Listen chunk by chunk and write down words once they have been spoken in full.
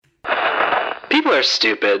People are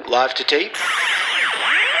stupid. Live to tape.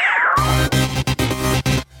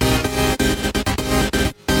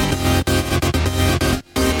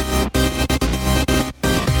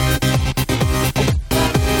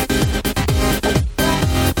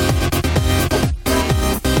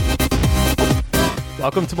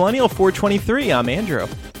 Welcome to Millennial 423. I'm Andrew.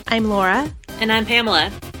 I'm Laura. And I'm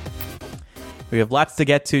Pamela. We have lots to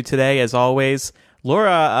get to today, as always.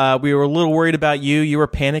 Laura, we were a little worried about you. You were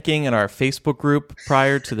panicking in our Facebook group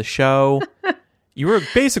prior to the show. You were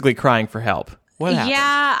basically crying for help. What happened?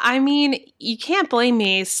 Yeah, I mean, you can't blame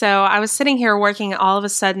me. So I was sitting here working. All of a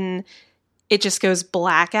sudden, it just goes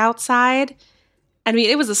black outside. I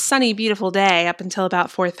mean, it was a sunny, beautiful day up until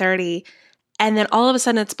about 4:30. And then all of a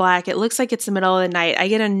sudden, it's black. It looks like it's the middle of the night. I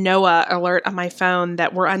get a NOAA alert on my phone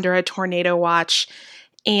that we're under a tornado watch.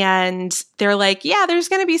 And they're like, yeah, there's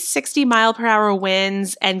going to be 60-mile-per-hour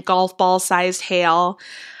winds and golf ball-sized hail.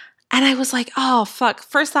 And I was like, oh, fuck.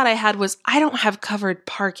 First thought I had was, I don't have covered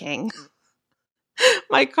parking.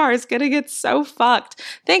 My car is going to get so fucked.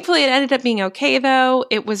 Thankfully, it ended up being okay, though.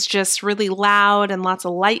 It was just really loud and lots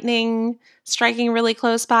of lightning striking really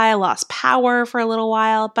close by. I lost power for a little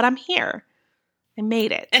while, but I'm here. I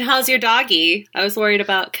made it. And how's your doggy? I was worried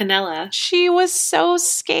about Canella. She was so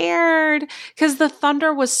scared because the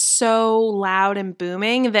thunder was so loud and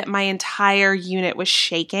booming that my entire unit was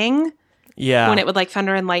shaking. Yeah. When it would like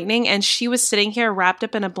thunder and lightning. And she was sitting here wrapped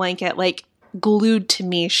up in a blanket, like glued to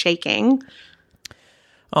me, shaking.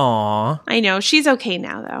 Aw. I know. She's okay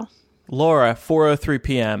now, though. Laura, 4:03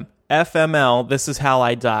 p.m. FML, this is how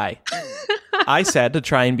I die. I said to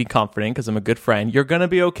try and be comforting because I'm a good friend. You're going to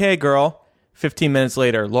be okay, girl. 15 minutes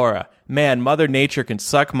later, Laura, man, Mother Nature can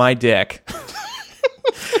suck my dick.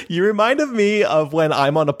 You reminded me of when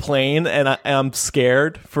I'm on a plane and I'm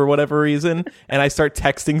scared for whatever reason, and I start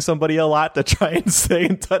texting somebody a lot to try and stay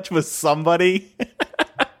in touch with somebody.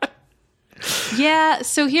 Yeah,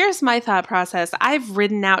 so here's my thought process. I've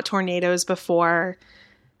ridden out tornadoes before,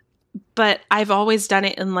 but I've always done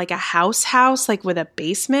it in like a house, like with a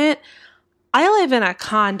basement. I live in a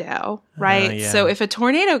condo, right? Yeah. So if a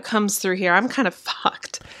tornado comes through here, I'm kind of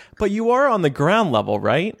fucked. But you are on the ground level,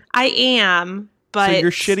 right? I am, but... So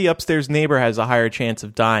your shitty upstairs neighbor has a higher chance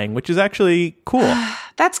of dying, which is actually cool.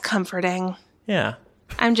 That's comforting. Yeah.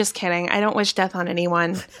 I'm just kidding. I don't wish death on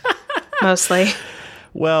anyone, mostly.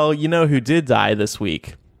 Well, you know who did die this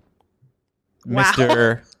week? Wow.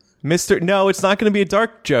 Mr. No, it's not going to be a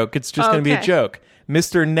dark joke. It's just going to be a joke.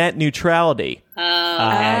 Mr. Net Neutrality.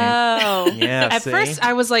 Yeah. At first,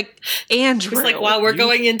 I was like, Andrew. It's like, wow, we're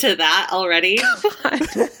going into that already.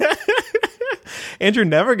 Andrew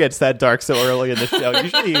never gets that dark so early in the show.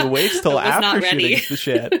 Usually he waits till after shooting the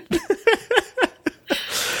shit.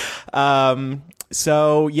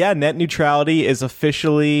 So, yeah, net neutrality is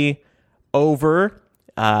officially over.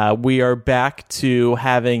 We are back to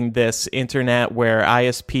having this internet where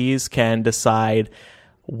ISPs can decide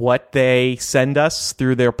what they send us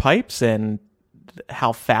through their pipes and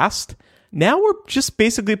how fast. Now we're just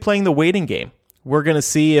basically playing the waiting game. We're going to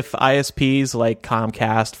see if ISPs like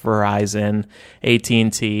Comcast, Verizon,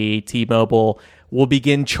 AT&T, T-Mobile will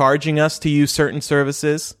begin charging us to use certain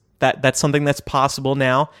services. That's something that's possible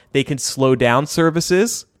now. They can slow down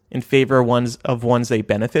services in favor of ones they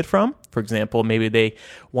benefit from. For example, maybe they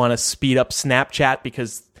want to speed up Snapchat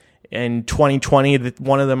because in 2020,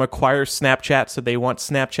 one of them acquires Snapchat, so they want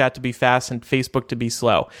Snapchat to be fast and Facebook to be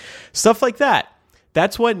slow. Stuff like that.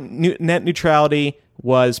 That's what net neutrality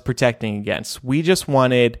was protecting against. We just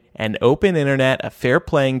wanted an open internet, a fair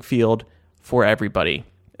playing field for everybody.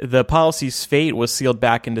 The policy's fate was sealed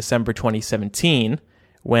back in December 2017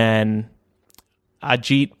 when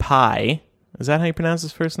Ajit Pai, is that how you pronounce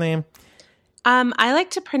his first name? I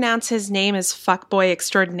like to pronounce his name as fuckboy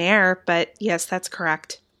extraordinaire, but yes, that's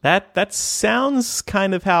correct. That sounds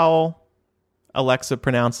kind of how Alexa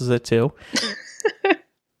pronounces it too.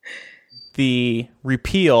 The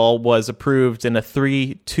repeal was approved in a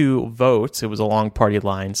 3-2 vote. It was a long party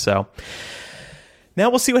line. So now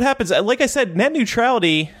we'll see what happens. Like I said, net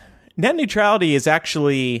neutrality is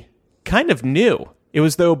actually kind of new. It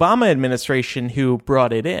was the Obama administration who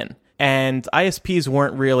brought it in. And ISPs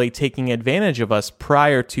weren't really taking advantage of us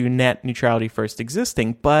prior to net neutrality first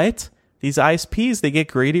existing. But these ISPs, they get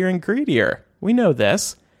greedier and greedier. We know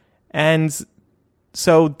this. And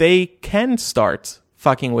so they can start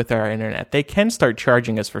fucking with our internet. They can start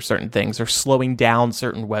charging us for certain things or slowing down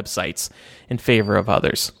certain websites in favor of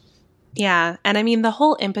others. Yeah. And I mean, the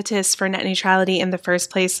whole impetus for net neutrality in the first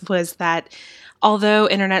place was that although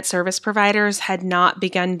internet service providers had not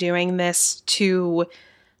begun doing this to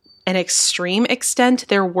an extreme extent,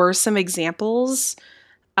 there were some examples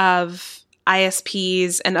of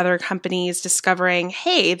ISPs and other companies discovering,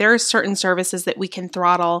 hey, there are certain services that we can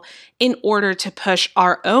throttle in order to push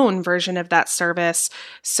our own version of that service.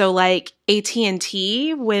 So like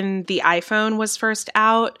AT&T, when the iPhone was first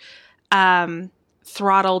out,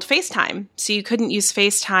 throttled FaceTime. So you couldn't use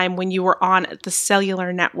FaceTime when you were on the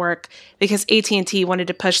cellular network because AT&T wanted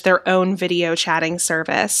to push their own video chatting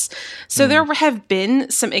service. So there have been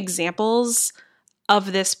some examples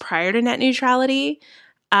of this prior to net neutrality.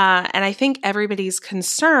 And I think everybody's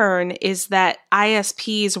concern is that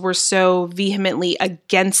ISPs were so vehemently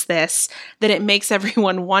against this that it makes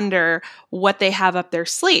everyone wonder what they have up their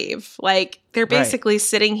sleeve. Like, they're basically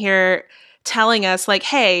sitting here telling us, like,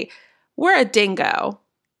 hey, we're a dingo.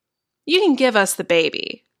 You can give us the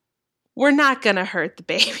baby. We're not going to hurt the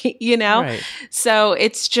baby, you know? Right. So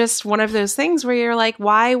it's just one of those things where you're like,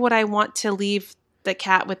 why would I want to leave the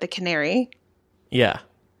cat with the canary? Yeah.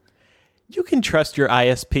 You can trust your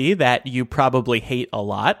ISP that you probably hate a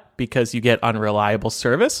lot because you get unreliable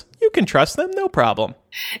service. You can trust them, no problem.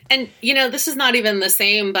 And, you know, this is not even the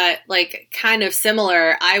same, but like kind of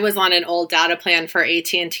similar. I was on an old data plan for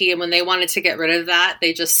AT&T, and when they wanted to get rid of that,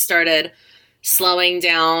 they just started slowing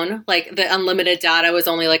down. Like, the unlimited data was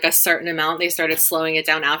only like a certain amount. They started slowing it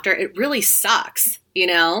down after. It really sucks, you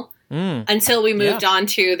know? Until we moved on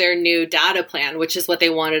to their new data plan, which is what they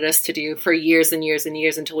wanted us to do for years and years and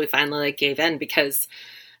years until we finally like gave in, because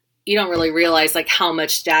you don't really realize like how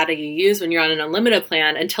much data you use when you're on an unlimited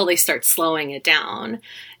plan until they start slowing it down.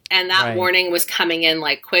 And that warning was coming in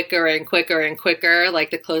like quicker and quicker and quicker, like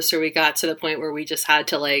the closer we got to the point where we just had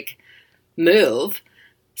to like move.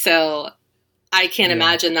 So I can't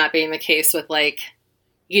imagine that being the case with like,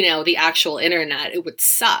 you know, the actual internet. It would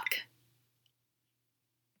suck.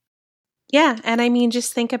 Yeah. And I mean,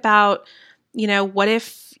 just think about, you know, what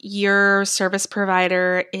if your service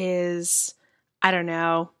provider is, I don't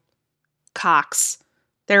know, Cox?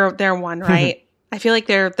 They're one, right? I feel like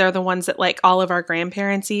they're the ones that like all of our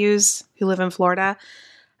grandparents use who live in Florida.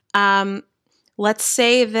 Let's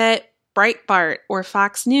say that Breitbart or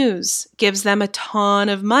Fox News gives them a ton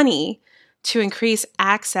of money to increase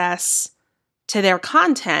access to their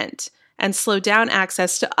content and slow down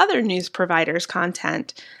access to other news providers'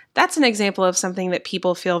 content. That's an example of something that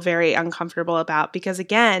people feel very uncomfortable about because,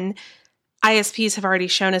 again, ISPs have already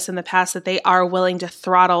shown us in the past that they are willing to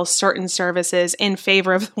throttle certain services in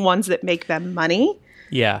favor of the ones that make them money.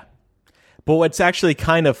 Yeah. But what's actually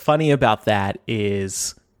kind of funny about that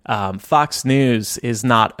is Fox News is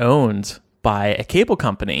not owned by a cable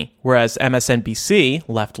company, whereas MSNBC,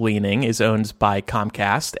 left-leaning, is owned by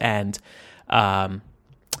Comcast, and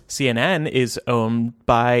CNN is owned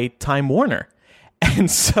by Time Warner.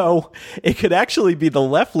 And so it could actually be the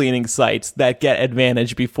left-leaning sites that get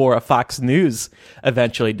advantage before a Fox News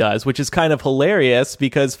eventually does, which is kind of hilarious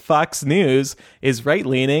because Fox News is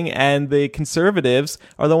right-leaning and the conservatives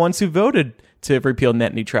are the ones who voted to repeal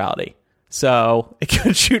net neutrality. So it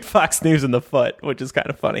could shoot Fox News in the foot, which is kind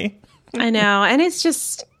of funny. I know. And it's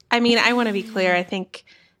just, I mean, I want to be clear. I think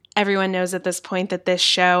everyone knows at this point that this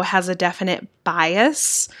show has a definite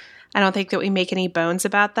bias. I don't think that we make any bones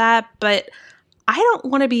about that, but I don't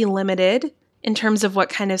want to be limited in terms of what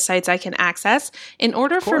kind of sites I can access. In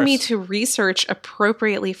order for me to research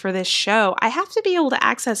appropriately for this show, I have to be able to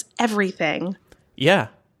access everything. Yeah,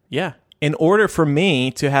 yeah. In order for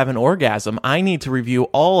me to have an orgasm, I need to review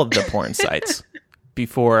all of the porn sites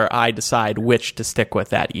before I decide which to stick with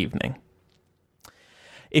that evening.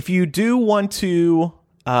 If you do want to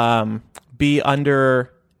be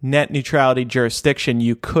under net neutrality jurisdiction,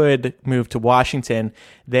 you could move to Washington.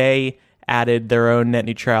 They added their own net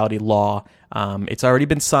neutrality law. It's already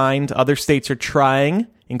been signed. Other states are trying,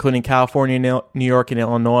 including California, New York, and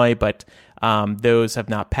Illinois, but those have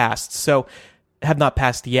not passed. So, have not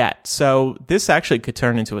passed yet. So this actually could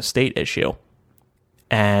turn into a state issue.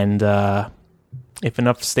 And if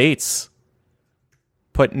enough states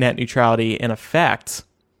put net neutrality in effect,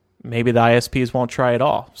 maybe the ISPs won't try at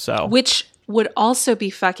all. So, which would also be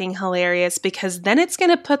fucking hilarious because then it's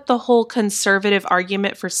going to put the whole conservative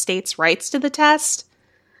argument for states' rights to the test.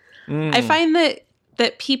 I find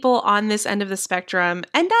that people on this end of the spectrum,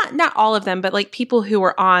 and not all of them, but like people who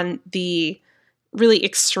are on the really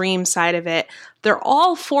extreme side of it, they're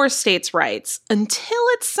all for states' rights until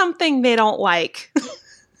it's something they don't like.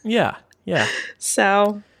 Yeah.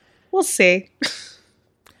 So we'll see.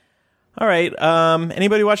 All right.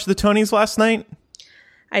 Anybody watch the Tonys last night?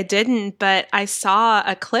 I didn't, but I saw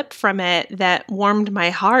a clip from it that warmed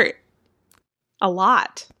my heart a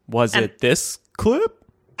lot. Was it this clip?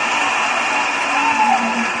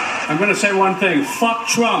 I'm going to say one thing. Fuck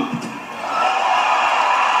Trump.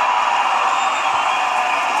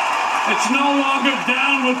 It's no longer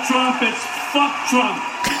down with Trump, it's fuck Trump.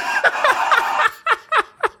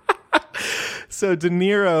 So De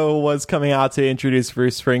Niro was coming out to introduce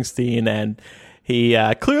Bruce Springsteen, and he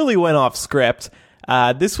clearly went off script.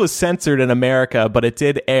 This was censored in America, but it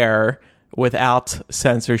did air without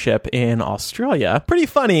censorship in Australia. Pretty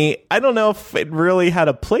funny. I don't know if it really had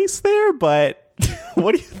a place there, but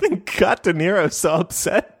what do you think got De Niro so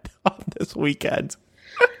upset on this weekend?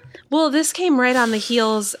 Well, this came right on the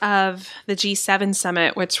heels of the G7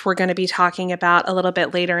 summit, which we're going to be talking about a little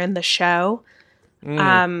bit later in the show.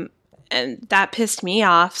 And that pissed me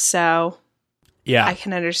off, so yeah, I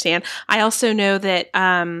can understand. I also know that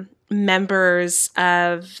members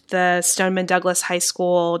of the Stoneman Douglas High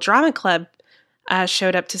School Drama Club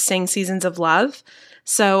showed up to sing Seasons of Love,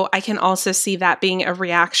 so I can also see that being a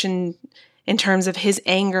reaction in terms of his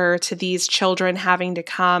anger to these children having to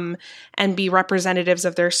come and be representatives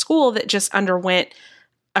of their school that just underwent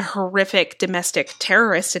a horrific domestic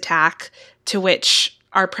terrorist attack to which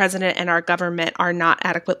our president and our government are not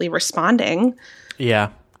adequately responding. Yeah,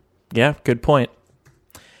 good point.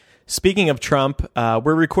 Speaking of Trump,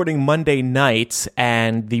 we're recording Monday night,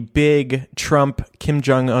 and the big Trump-Kim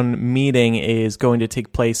Jong-un meeting is going to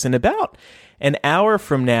take place in about an hour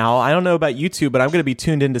from now. I don't know about you two, but I'm going to be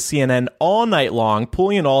tuned into CNN all night long,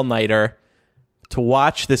 pulling an all-nighter to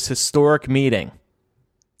watch this historic meeting.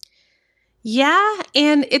 Yeah,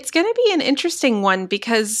 and it's going to be an interesting one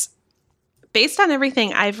because based on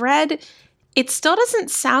everything I've read, it still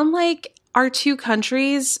doesn't sound like our two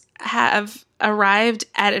countries have arrived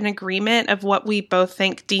at an agreement of what we both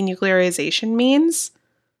think denuclearization means.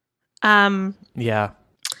 Yeah.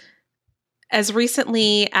 As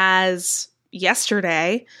recently as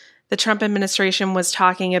yesterday, the Trump administration was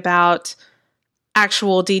talking about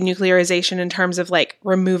actual denuclearization in terms of like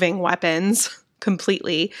removing weapons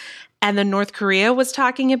completely. And then North Korea was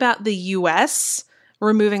talking about the U.S.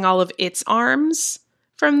 removing all of its arms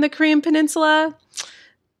from the Korean Peninsula.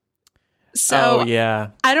 So yeah.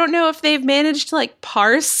 I don't know if they've managed to like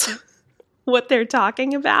parse what they're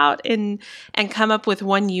talking about and come up with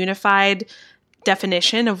one unified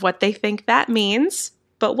definition of what they think that means,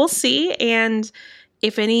 but we'll see. And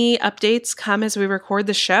if any updates come as we record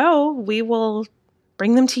the show, we will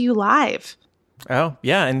bring them to you live. Oh,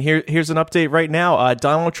 yeah. And here's an update right now.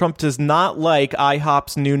 Donald Trump does not like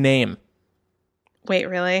IHOP's new name. Wait,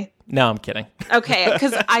 really? No, I'm kidding. Okay,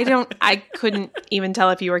 because I couldn't even tell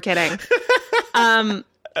if you were kidding.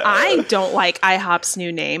 I don't like IHOP's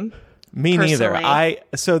new name. Me neither. Personally.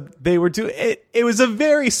 So they were doing it. It was a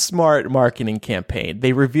very smart marketing campaign.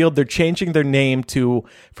 They revealed they're changing their name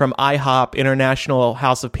from IHOP International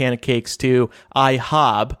House of Pancakes to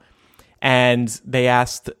IHOB, and they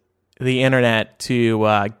asked the internet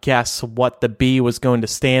to guess what the B was going to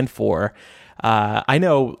stand for. I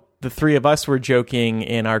know the three of us were joking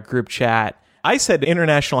in our group chat. I said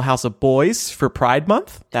International House of Boys for Pride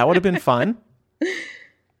Month. That would have been fun.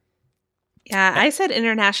 Yeah, I said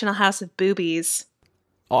International House of Boobies.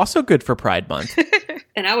 Also good for Pride Month.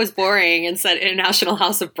 And I was boring and said International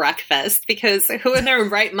House of Breakfast because who in their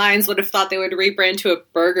right minds would have thought they would rebrand to a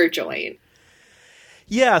burger joint?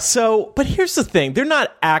 Yeah, but here's the thing. They're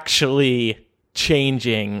not actually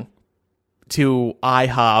changing to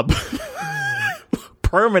IHOB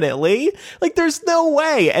permanently. Like, there's no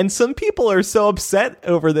way. And some people are so upset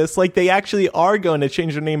over this, like they actually are going to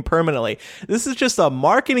change their name permanently. This is just a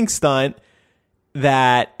marketing stunt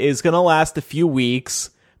that is going to last a few weeks.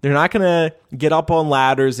 They're not going to get up on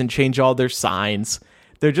ladders and change all their signs.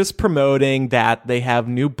 They're just promoting that they have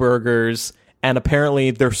new burgers, and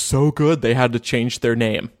apparently they're so good they had to change their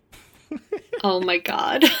name. Oh my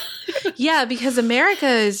God. Yeah, because America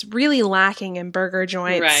is really lacking in burger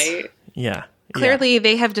joints. Right. Yeah. Clearly,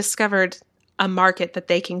 they have discovered a market that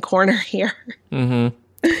they can corner here.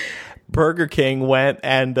 Mm-hmm. Burger King went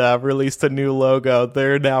and released a new logo.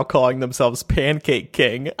 They're now calling themselves Pancake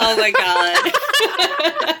King. Oh my God.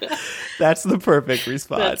 That's the perfect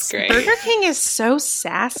response. That's great. Burger King is so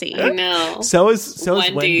sassy. I know. So is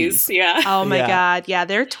Wendy's. Yeah. Oh my Yeah. God. Yeah,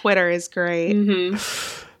 their Twitter is great.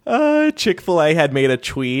 Mm-hmm. Chick-fil-A had made a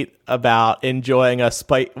tweet about enjoying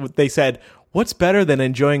they said, "What's better than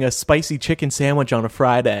enjoying a spicy chicken sandwich on a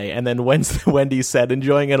Friday?" And then Wendy's said,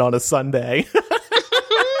 "Enjoying it on a Sunday."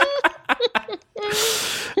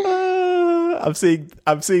 I'm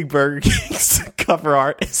seeing Burger King's cover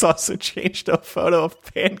art has also changed to a photo of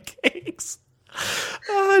pancakes.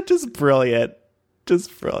 Just brilliant.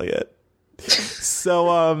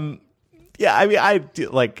 So, yeah, I mean, I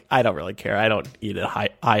don't really care. I don't eat at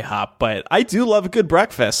IHOP, but I do love a good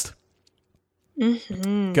breakfast.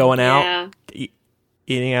 Mm-hmm. Going out,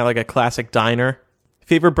 eating at like a classic diner.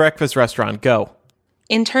 Favorite breakfast restaurant? Go.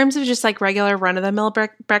 In terms of just like regular run-of-the-mill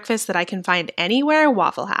breakfast that I can find anywhere,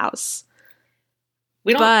 Waffle House.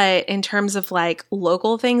 But in terms of like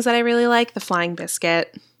local things that I really like, the Flying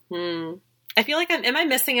Biscuit. I feel like am I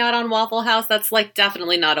missing out on Waffle House? That's like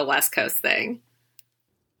definitely not a West Coast thing.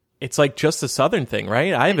 It's like just a Southern thing,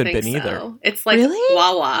 right? I haven't been either. It's like Really?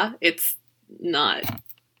 Wawa. It's not.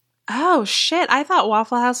 Oh, shit. I thought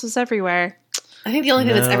Waffle House was everywhere. I think the only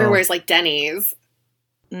thing that's everywhere is like Denny's.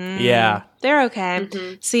 Yeah. They're okay.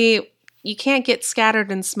 See, you can't get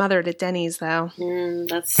scattered and smothered at Denny's, though.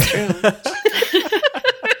 That's true.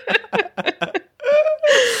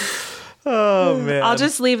 Oh, man. I'll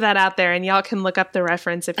just leave that out there, and y'all can look up the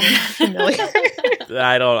reference if you're not familiar.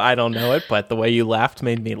 I don't know it, but the way you laughed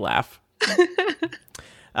made me laugh.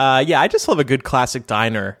 Yeah, I just love a good classic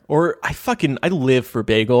diner. Or I live for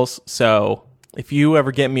bagels. So if you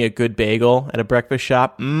ever get me a good bagel at a breakfast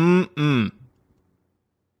shop,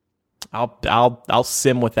 I'll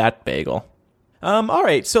sim with that bagel. All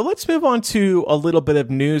right, so let's move on to a little bit of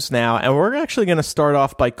news now, and we're actually going to start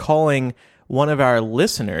off by calling one of our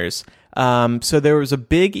listeners. So there was a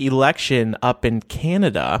big election up in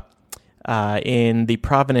Canada, in the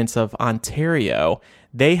province of Ontario.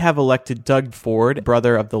 They have elected Doug Ford,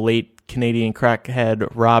 brother of the late Canadian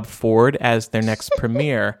crackhead Rob Ford, as their next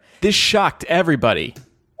premier. This shocked everybody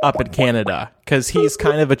up in Canada because he's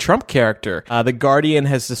kind of a Trump character. The Guardian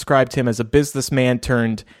has described him as a businessman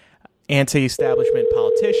turned anti-establishment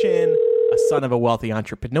politician, a son of a wealthy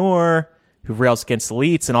entrepreneur who rails against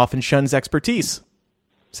elites and often shuns expertise.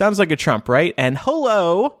 Sounds like a Trump, right? And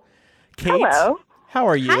hello, Kate. Hello. How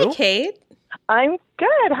are you? Hi, Kate. I'm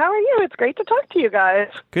good. How are you? It's great to talk to you guys.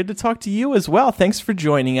 Good to talk to you as well. Thanks for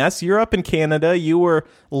joining us. You're up in Canada. You were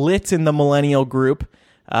lit in the millennial group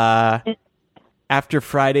after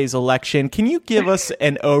Friday's election. Can you give us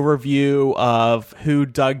an overview of who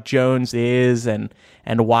Doug Jones is and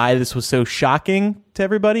why this was so shocking to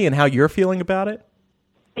everybody and how you're feeling about it?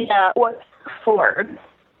 Yeah, well, Ford.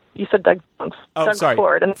 You said Doug Jones. Oh, Doug sorry.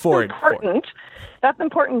 Ford. And Ford. That's important. That's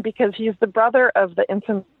important because he's the brother of the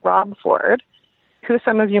infamous Rob Ford, who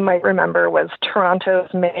some of you might remember was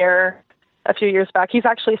Toronto's mayor a few years back. He's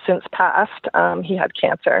actually since passed. He had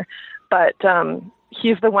cancer. But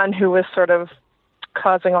he's the one who was sort of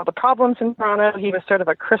causing all the problems in Toronto. He was sort of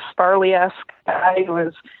a Chris Farley-esque guy who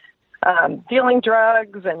was dealing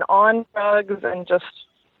drugs and on drugs and just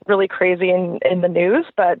really crazy in the news.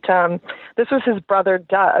 But this was his brother,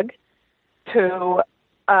 Doug, who...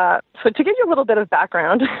 So to give you a little bit of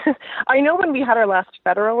background, I know when we had our last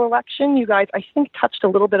federal election, you guys, I think, touched a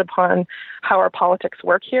little bit upon how our politics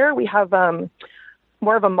work here. We have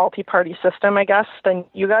more of a multi-party system, I guess, than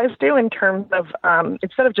you guys do in terms of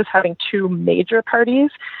instead of just having two major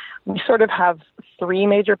parties, we sort of have three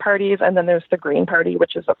major parties, and then there's the Green Party,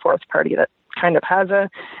 which is a fourth party that kind of has a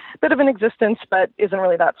bit of an existence but isn't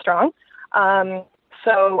really that strong.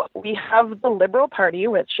 So we have the Liberal Party,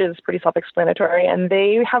 which is pretty self-explanatory, and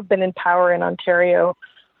they have been in power in Ontario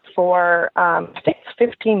for, I think,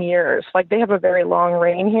 15 years. Like, they have a very long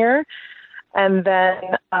reign here. And then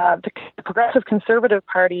the Progressive Conservative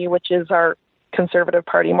Party, which is our Conservative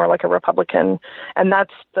Party, more like a Republican, and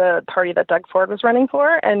that's the party that Doug Ford was running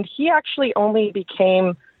for. And he actually only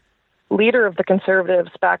became leader of the Conservatives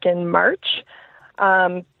back in March.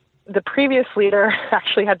 The previous leader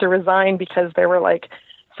actually had to resign because there were like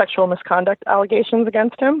sexual misconduct allegations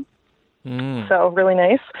against him. So really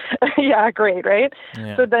nice. Yeah, great, right?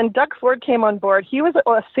 Yeah. So then Doug Ford came on board. He was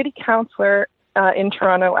a city councillor in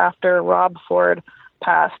Toronto after Rob Ford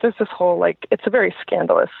passed. There's this whole it's a very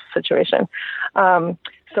scandalous situation.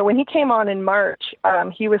 So when he came on in March,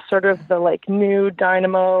 he was sort of the new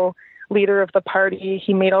dynamo leader of the party.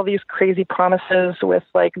 He made all these crazy promises with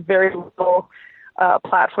very little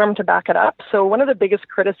platform to back it up. So one of the biggest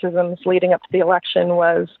criticisms leading up to the election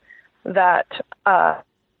was that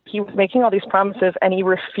he was making all these promises and he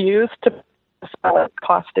refused to spell a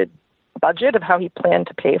costed budget of how he planned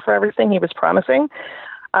to pay for everything he was promising.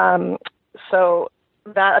 So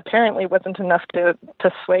that apparently wasn't enough to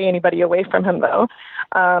sway anybody away from him, though,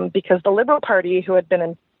 because the Liberal Party, who had been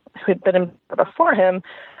in before him,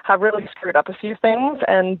 have really screwed up a few things,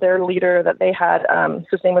 and their leader that they had,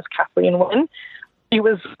 whose name was Kathleen Wynne,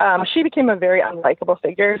 she became a very unlikable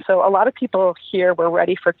figure. So a lot of people here were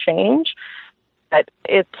ready for change. But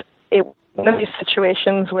it's one of these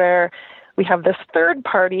situations where we have this third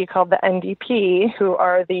party called the NDP, who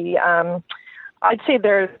are I'd say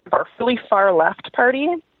they're a really far left party.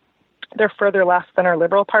 They're further left than our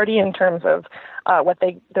Liberal Party in terms of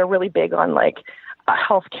they're really big on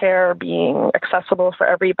healthcare being accessible for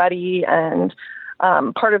everybody and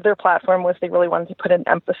Part of their platform was they really wanted to put an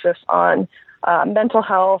emphasis on mental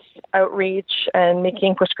health outreach and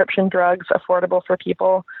making prescription drugs affordable for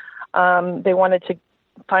people. They wanted to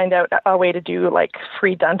find out a way to do like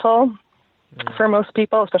free dental for most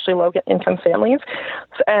people, especially low-income families,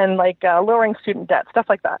 and like lowering student debt, stuff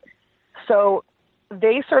like that. So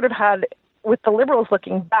they sort of had, with the Liberals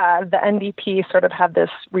looking bad, the NDP sort of had this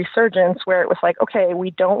resurgence where it was like, okay,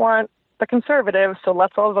 we don't want the Conservatives, so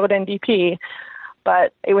let's all vote NDP.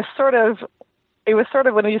 But it was sort of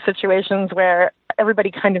one of these situations where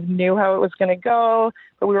everybody kind of knew how it was going to go,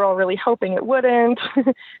 but we were all really hoping it wouldn't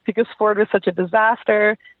because Ford was such a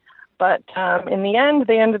disaster. But in the end,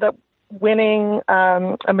 they ended up winning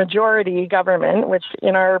a majority government, which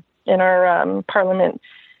in our parliament,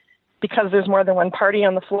 because there's more than one party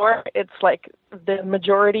on the floor, it's like the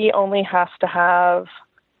majority only has to have,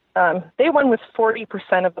 they won with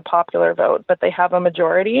 40% of the popular vote, but they have a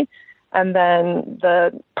majority. And then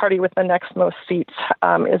the party with the next most seats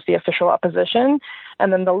is the official opposition.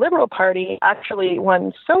 And then the Liberal Party actually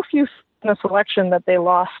won so few in this election that they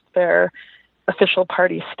lost their official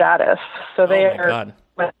party status. So they God.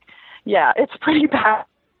 Yeah, it's pretty bad.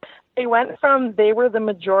 They were the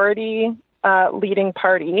majority leading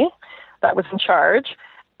party that was in charge,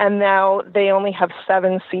 and now they only have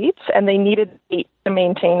 7 seats, and they needed 8 to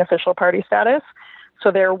maintain official party status. So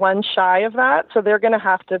they're one shy of that. So they're going to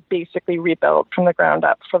have to basically rebuild from the ground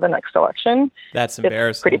up for the next election. That's embarrassing.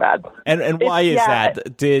 It's pretty bad. And why is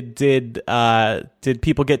that? Did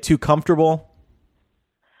people get too comfortable?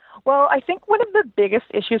 Well, I think one of the biggest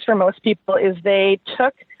issues for most people is they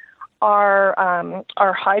took our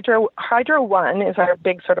Hydro One is our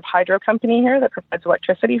big sort of hydro company here that provides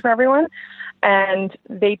electricity for everyone. And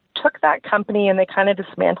they took that company and they kind of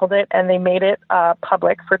dismantled it and they made it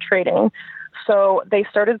public for trading. So they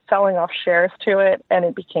started selling off shares to it and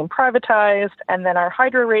it became privatized. And then our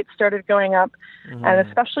hydro rates started going up. And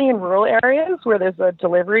especially in rural areas where there's a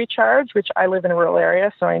delivery charge, which I live in a rural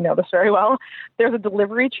area, so I know this very well. There's a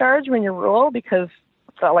delivery charge when you're rural because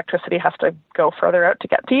the electricity has to go further out to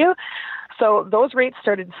get to you. So those rates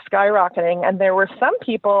started skyrocketing. And there were some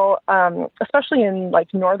people, especially in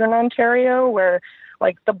like Northern Ontario, where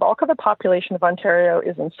like the bulk of the population of Ontario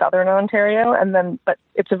is in Southern Ontario, but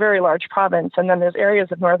it's a very large province. And then there's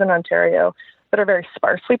areas of Northern Ontario that are very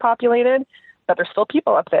sparsely populated, but there's still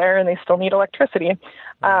people up there and they still need electricity.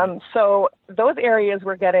 So those areas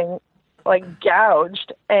were getting like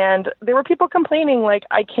gouged, and there were people complaining like,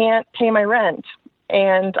 I can't pay my rent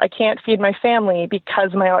and I can't feed my family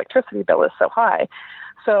because my electricity bill is so high.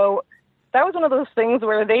 So that was one of those things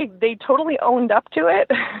where they totally owned up to it.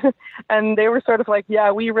 And they were sort of like, yeah,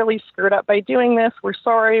 we really screwed up by doing this. We're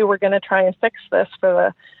sorry. We're going to try and fix this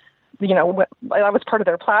for that was part of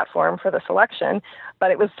their platform for this election, but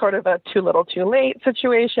it was sort of a too little too late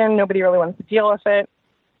situation. Nobody really wanted to deal with it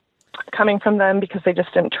coming from them because they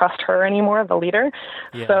just didn't trust her anymore, the leader.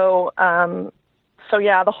 Yeah. So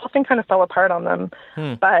yeah, the whole thing kind of fell apart on them.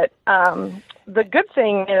 But the good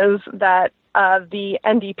thing is that the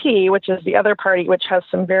NDP, which is the other party, which has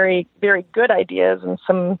some very, very good ideas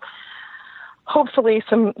and hopefully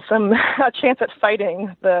some a chance at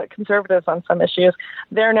fighting the Conservatives on some issues,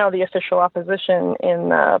 they're now the official opposition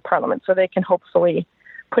in Parliament. So they can hopefully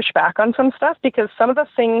push back on some stuff because some of the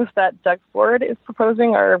things that Doug Ford is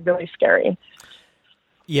proposing are really scary.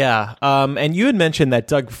 Yeah, and you had mentioned that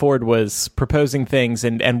Doug Ford was proposing things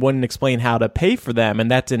and wouldn't explain how to pay for them, and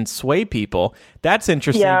that didn't sway people. That's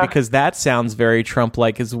interesting because that sounds very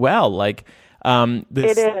Trump-like as well. Like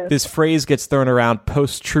this phrase gets thrown around,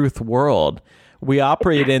 post-truth world. We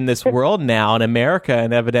operate in this world now in America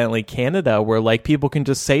and evidently Canada where like people can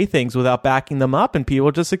just say things without backing them up and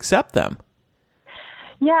people just accept them.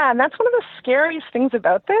 Yeah, and that's one of the scariest things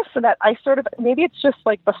about this, so that I sort of, maybe it's just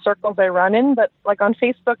like the circles I run in, but like on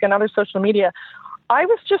Facebook and other social media, I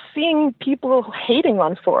was just seeing people hating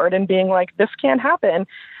on Ford and being like, this can't happen.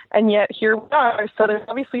 And yet here we are. So there's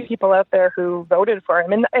obviously people out there who voted for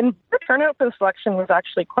him. And the turnout for this election was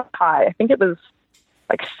actually quite high. I think it was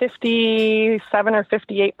like 57 or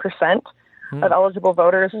 58% of eligible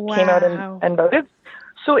voters came out and voted.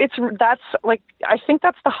 So that's like, I think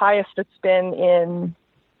that's the highest it's been in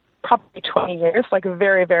probably 20 years, like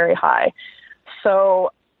very, very high.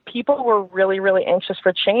 So people were really, really anxious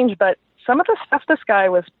for change, but some of the stuff this guy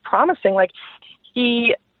was promising, like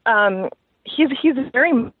he's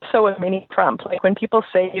very so a mini Trump. Like when people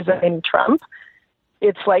say he's a mini Trump,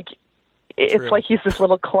 it's like he's this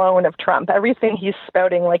little clone of Trump. Everything he's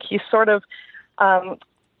spouting, like he's sort of,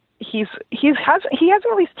 he hasn't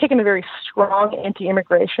really taken a very strong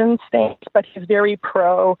anti-immigration stance, but he's very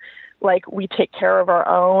pro like we take care of our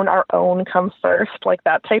own comes first, like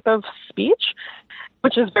that type of speech,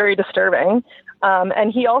 which is very disturbing.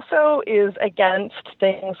 And he also is against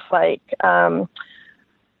things like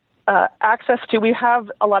access to, we have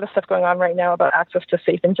a lot of stuff going on right now about access to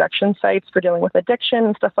safe injection sites for dealing with addiction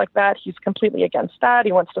and stuff like that. He's completely against that.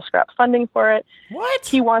 He wants to scrap funding for it. What?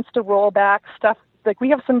 He wants to roll back stuff. Like, we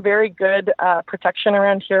have some very good protection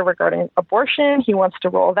around here regarding abortion. He wants to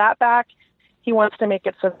roll that back. He wants to make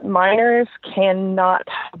it so that minors cannot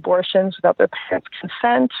have abortions without their parents'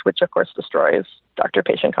 consent, which of course destroys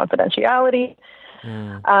doctor-patient confidentiality.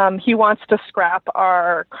 He wants to scrap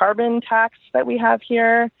our carbon tax that we have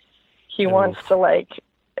here. He wants to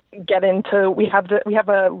get into, we have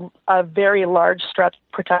a very large stretch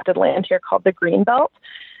of protected land here called the Green Belt.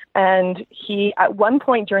 And he, at one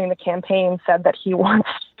point during the campaign, said that he wants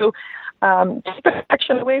to take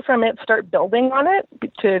protection away from it, start building on it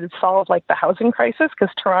to solve the housing crisis,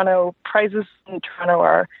 because prices in Toronto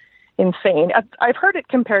are insane. I've heard it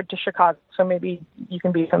compared to Chicago, so maybe you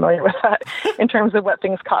can be familiar with that in terms of what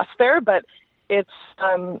things cost there, but it's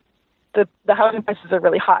the housing prices are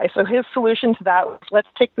really high. So his solution to that was, let's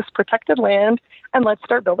take this protected land and let's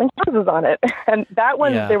start building houses on it. And that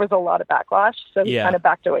one, there was a lot of backlash, so he kind of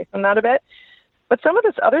backed away from that a bit. But some of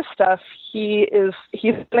this other stuff, he's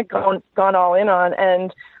gone all in on.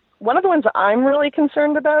 And one of the ones that I'm really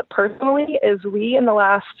concerned about personally is we, in the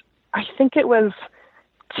last, I think it was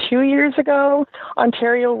 2 years ago,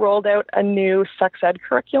 Ontario rolled out a new sex ed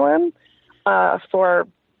curriculum for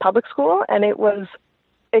public school, and it was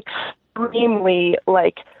extremely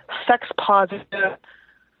sex positive,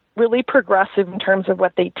 really progressive in terms of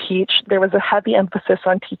what they teach. There was a heavy emphasis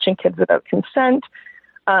on teaching kids about consent,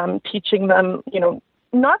 teaching them,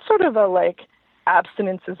 not sort of a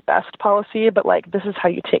abstinence is best policy, but this is how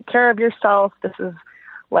you take care of yourself. This is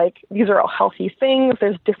these are all healthy things.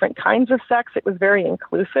 There's different kinds of sex. It was very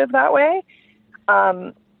inclusive that way.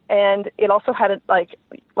 And it also had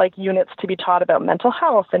units to be taught about mental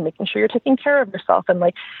health and making sure you're taking care of yourself. And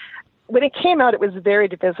when it came out, it was very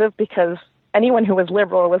divisive, because anyone who was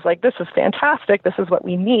liberal was like, this is fantastic. This is what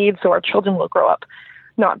we need. So our children will grow up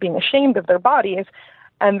not being ashamed of their bodies.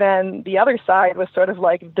 And then the other side was sort of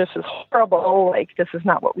this is horrible. This is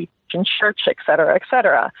not what we teach in church, et cetera, et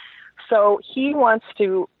cetera. So he wants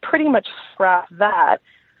to pretty much scrap that,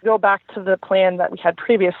 go back to the plan that we had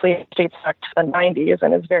previously. It dates back to the 90s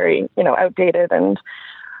and is very, outdated and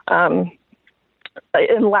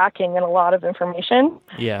lacking in a lot of information.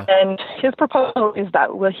 Yeah. And his proposal is that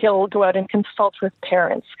he'll go out and consult with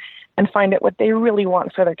parents and find out what they really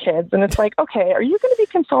want for their kids. And it's okay, are you going to be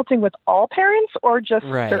consulting with all parents or just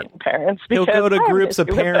certain parents? Because he'll go to groups of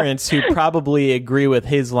parents who probably agree with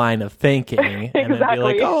his line of thinking and then be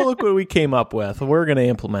like, oh, look what we came up with. We're going to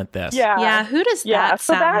implement this. Yeah, who does that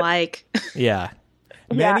sound like? Yeah.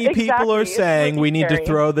 Many people are saying we need to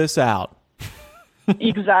throw this out.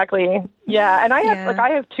 Exactly. Yeah. And I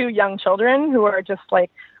have two young children who are just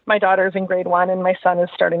my daughter's in grade 1 and my son is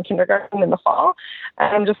starting kindergarten in the fall.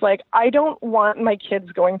 And I'm just I don't want my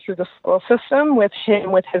kids going through the school system with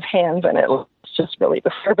him with his hands in it. It's just really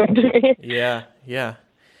disturbing to me. Yeah.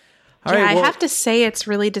 All right, I have to say it's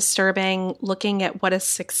really disturbing looking at what a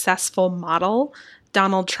successful model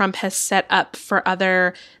Donald Trump has set up for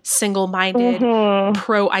other single-minded,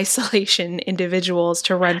 pro-isolation individuals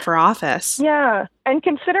to run for office. Yeah. And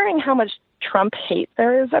considering how much Trump hate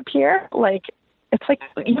there is up here, it's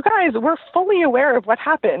you guys, we're fully aware of what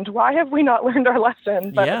happened. Why have we not learned our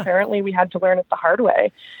lesson? But apparently we had to learn it the hard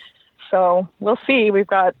way. So we'll see. We've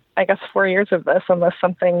got, 4 years of this, unless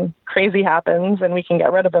something crazy happens and we can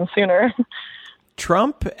get rid of him sooner.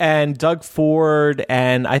 Trump and Doug Ford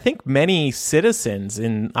and I think many citizens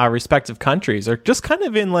in our respective countries are just kind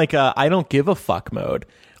of in a I don't give a fuck mode.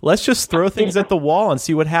 Let's just throw things at the wall and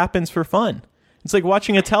see what happens for fun. It's like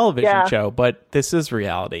watching a television show, but this is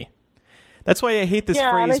reality. That's why I hate this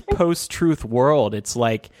phrase post-truth world. It's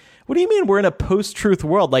what do you mean we're in a post-truth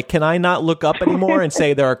world? Can I not look up anymore and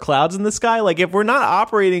say there are clouds in the sky? If we're not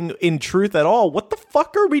operating in truth at all, what the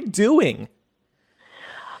fuck are we doing?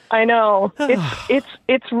 I know.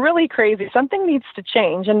 It's really crazy. Something needs to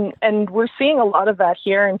change. And we're seeing a lot of that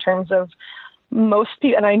here in terms of most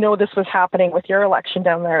people, and I know this was happening with your election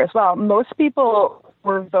down there as well. Most people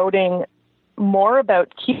were voting more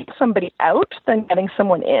about keeping somebody out than getting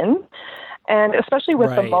someone in. And especially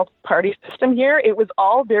with the multi-party system here, it was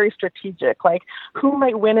all very strategic. Who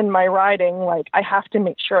might win in my riding? I have to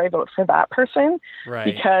make sure I vote for that person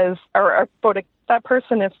because, or vote against that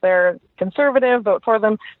person if they're conservative, vote for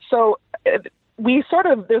them. So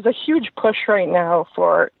there's a huge push right now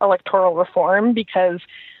for electoral reform because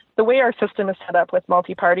the way our system is set up with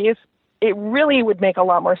multi-parties, it really would make a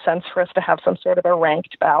lot more sense for us to have some sort of a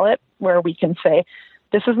ranked ballot where we can say,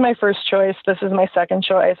 this is my first choice, this is my second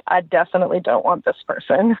choice, I definitely don't want this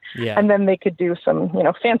person. Yeah. And then they could do some,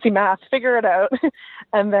 fancy math, figure it out.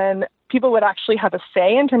 And then people would actually have a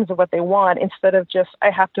say in terms of what they want instead of just,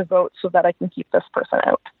 I have to vote so that I can keep this person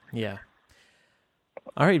out. Yeah.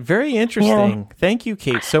 All right. Very interesting. Yeah. Thank you,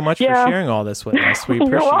 Kate, so much for sharing all this with us. We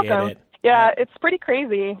appreciate it. Yeah, it's pretty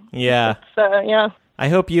crazy. Yeah. Yeah. I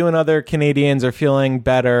hope you and other Canadians are feeling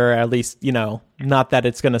better, at least, not that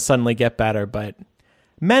it's going to suddenly get better, but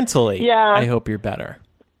mentally, I hope you're better.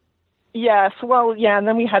 Yes. Well, yeah. And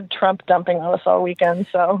then we had Trump dumping on us all weekend.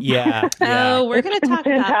 So yeah. Oh, we're going to talk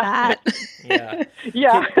about that.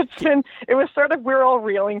 Yeah. It was sort of, we're all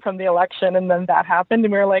reeling from the election, and then that happened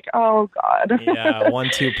and we were like, oh God. Yeah.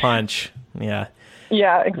 1-2 punch. Yeah.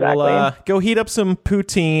 Yeah, exactly. Well, go heat up some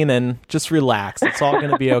poutine and just relax. It's all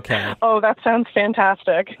going to be okay. Oh, that sounds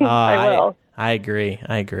fantastic. I will. I agree.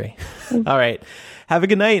 All right. Have a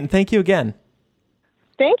good night, and thank you again.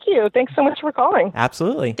 Thank you. Thanks so much for calling.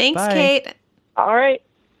 Absolutely. Thanks, Bye. Kate. All right.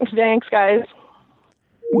 Thanks, guys.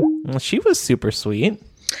 Well, she was super sweet.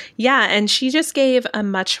 Yeah, and she just gave a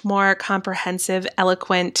much more comprehensive,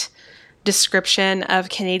 eloquent description of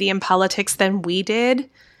Canadian politics than we did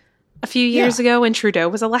a few years ago when Trudeau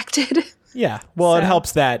was elected. Yeah. Well, it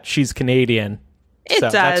helps that she's Canadian. It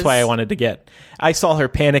does. That's why I wanted to get... I saw her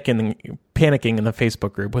panicking in the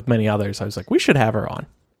Facebook group with many others. I was like, we should have her on.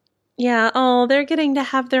 Yeah. Oh, they're getting to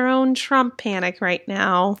have their own Trump panic right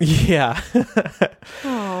now. Yeah.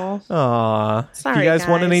 Oh. Aw. Sorry, if you guys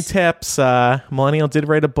want guys. any tips, Millennial did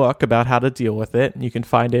write a book about how to deal with it. You can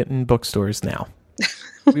find it in bookstores now.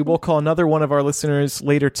 We will call another one of our listeners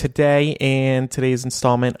later today in today's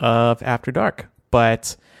installment of After Dark.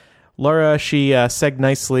 But Laura, she segued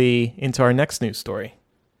nicely into our next news story.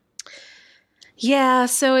 Yeah,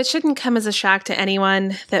 so it shouldn't come as a shock to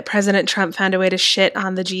anyone that President Trump found a way to shit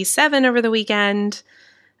on the G7 over the weekend.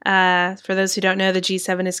 For those who don't know, the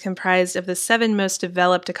G7 is comprised of the 7 most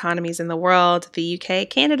developed economies in the world: the UK,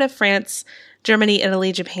 Canada, France, Germany,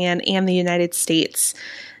 Italy, Japan, and the United States.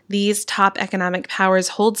 These top economic powers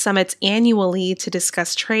hold summits annually to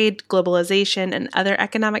discuss trade, globalization, and other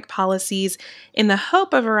economic policies in the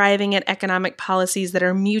hope of arriving at economic policies that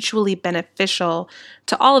are mutually beneficial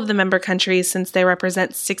to all of the member countries, since they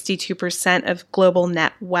represent 62% of global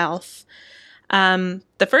net wealth.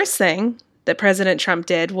 The first thing that President Trump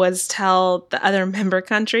did was tell the other member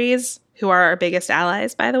countries, who are our biggest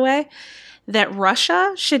allies, by the way, that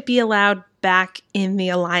Russia should be allowed back in the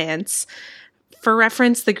alliance. For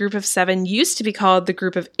reference, the Group of 7 used to be called the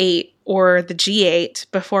Group of 8, or the G8,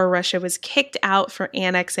 before Russia was kicked out for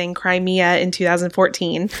annexing Crimea in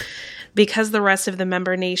 2014. Because the rest of the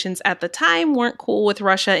member nations at the time weren't cool with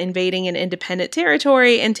Russia invading an independent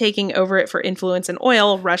territory and taking over it for influence and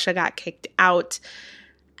oil, Russia got kicked out.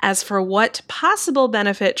 As for what possible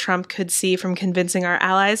benefit Trump could see from convincing our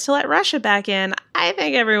allies to let Russia back in, I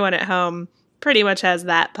think everyone at home pretty much has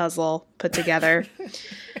that puzzle put together.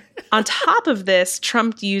 On top of this,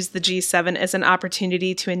 Trump used the G7 as an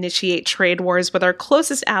opportunity to initiate trade wars with our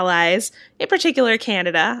closest allies, in particular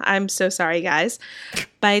Canada. I'm so sorry, guys.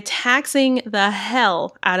 By taxing the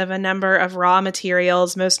hell out of a number of raw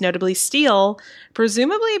materials, most notably steel,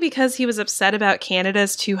 presumably because he was upset about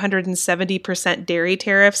Canada's 270% dairy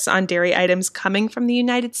tariffs on dairy items coming from the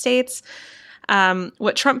United States.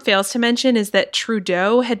 What Trump fails to mention is that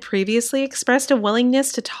Trudeau had previously expressed a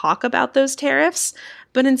willingness to talk about those tariffs,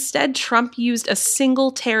 but instead Trump used a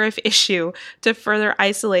single tariff issue to further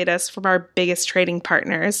isolate us from our biggest trading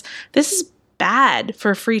partners. This is bad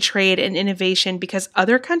for free trade and innovation because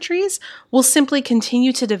other countries will simply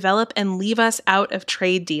continue to develop and leave us out of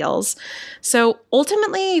trade deals. So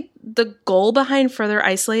ultimately, the goal behind further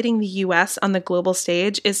isolating the U.S. on the global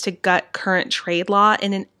stage is to gut current trade law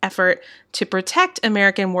in an effort to protect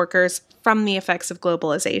American workers from the effects of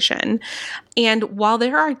globalization. And while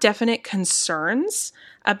there are definite concerns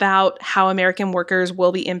about how American workers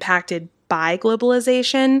will be impacted by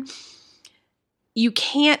globalization, you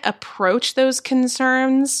can't approach those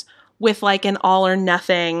concerns with like an all or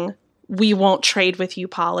nothing, we won't trade with you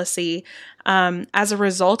policy. As a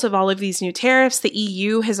result of all of these new tariffs, the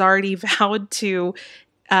EU has already vowed to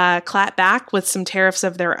clap back with some tariffs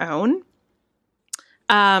of their own.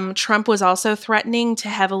 Trump was also threatening to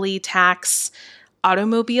heavily tax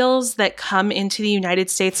automobiles that come into the United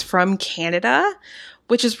States from Canada,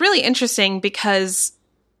 which is really interesting because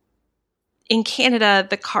in Canada,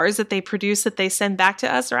 the cars that they produce that they send back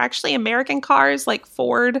to us are actually American cars like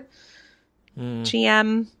Ford,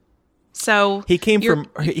 GM, So he came from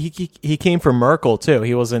he came from Merkel too.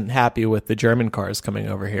 He wasn't happy with the German cars coming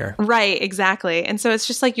over here. Right, exactly. And so it's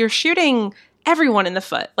just like you're shooting everyone in the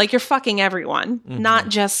foot. Like you're fucking everyone, not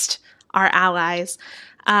just our allies.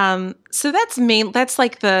 So that's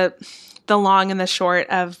like the long and the short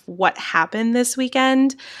of what happened this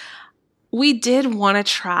weekend. We did want to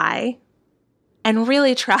try and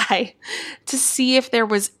really try to see if there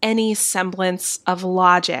was any semblance of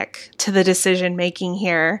logic to the decision making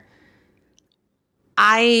here.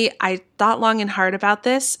 I thought long and hard about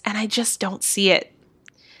this, and I just don't see it.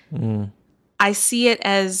 I see it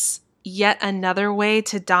as yet another way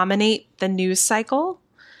to dominate the news cycle.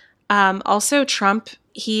 Also, Trump,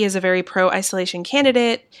 he is a very pro-isolation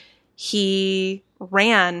candidate. He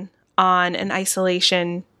ran on an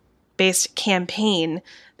isolation-based campaign.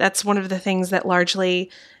 That's one of the things that largely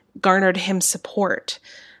garnered him support,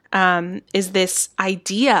 is this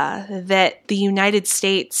idea that the United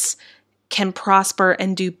States can prosper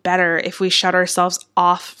and do better if we shut ourselves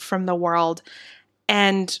off from the world.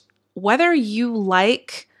 And whether you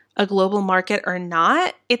like a global market or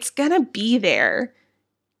not, it's going to be there,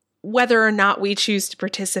 whether or not we choose to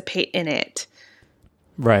participate in it.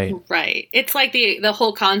 Right. Right. It's like the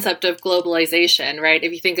whole concept of globalization, right?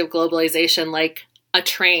 If you think of globalization like a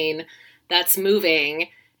train that's moving,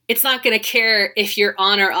 it's not going to care if you're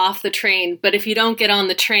on or off the train, but if you don't get on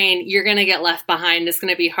the train, you're going to get left behind. It's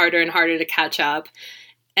going to be harder and harder to catch up.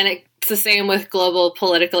 And it's the same with global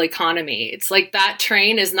political economy. It's like that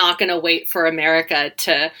train is not going to wait for America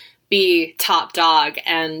to be top dog.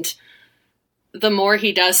 And the more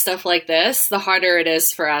he does stuff like this, the harder it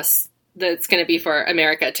is for us, that it's going to be for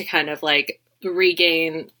America to kind of like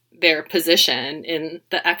regain their position in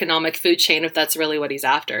the economic food chain, if that's really what he's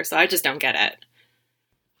after. So I just don't get it.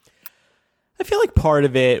 I feel like part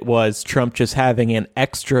of it was Trump just having an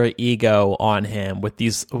extra ego on him with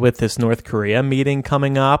this North Korea meeting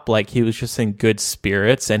coming up. Like he was just in good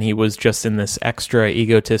spirits and he was just in this extra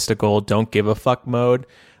egotistical, don't give a fuck mode.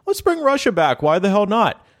 Let's bring Russia back. Why the hell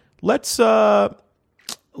not? Let's put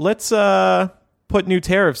new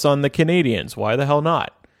tariffs on the Canadians. Why the hell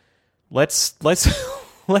not? Let's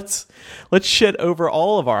shit over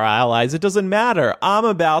all of our allies. It doesn't matter. I'm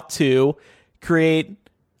about to create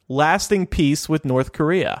lasting peace with North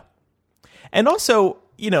Korea. And also,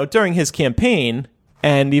 during his campaign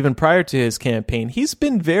and even prior to his campaign, he's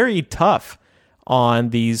been very tough on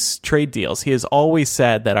these trade deals. He has always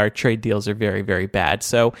said that our trade deals are very, very bad.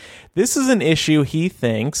 So this is an issue he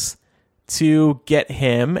thinks to get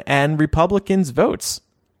him and Republicans votes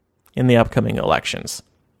in the upcoming elections.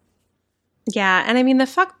 Yeah, and I mean,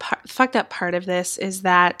 the fucked up part of this is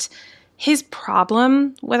that his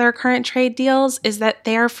problem with our current trade deals is that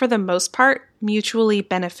they are, for the most part, mutually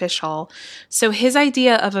beneficial. So his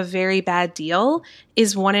idea of a very bad deal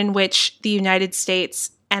is one in which the United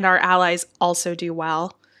States and our allies also do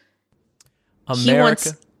well.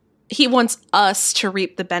 America. He wants us to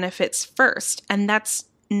reap the benefits first. And that's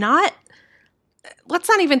not... Let's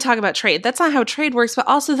not even talk about trade. That's not how trade works, but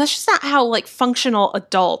also that's just not how like functional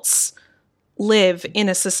adults live in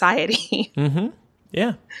a society. Mm-hmm.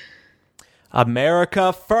 Yeah.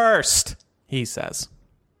 America first, he says.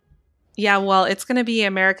 Yeah, well, it's going to be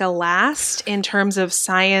America last in terms of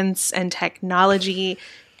science and technology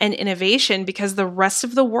and innovation because the rest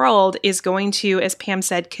of the world is going to, as Pam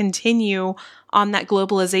said, continue on that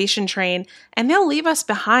globalization train, and they'll leave us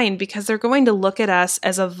behind because they're going to look at us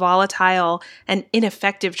as a volatile and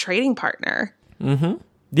ineffective trading partner. Mm-hmm.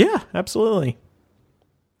 Yeah, absolutely.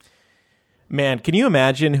 Man, can you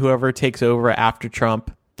imagine whoever takes over after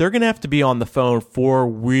Trump? They're going to have to be on the phone for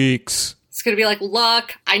weeks. It's going to be like,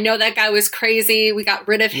 look, I know that guy was crazy. We got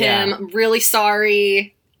rid of him. Yeah. I'm really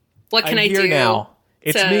sorry. What can I do? Now.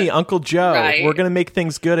 It's me, Uncle Joe. Right. We're going to make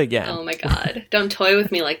things good again. Oh, my God. Don't toy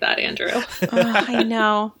with me like that, Andrew. Oh, I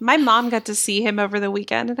know. My mom got to see him over the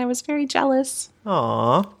weekend, and I was very jealous.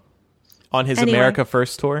 Aw. On his America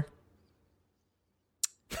First tour?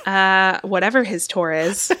 Whatever his tour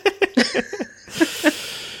is.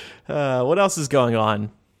 What else is going on?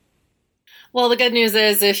 Well, the good news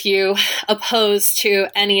is if you oppose to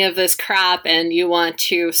any of this crap and you want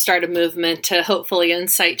to start a movement to hopefully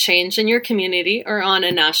incite change in your community or on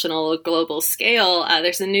a national or global scale,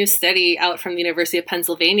 there's a new study out from the University of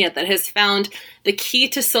Pennsylvania that has found the key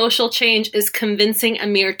to social change is convincing a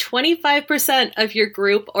mere 25% of your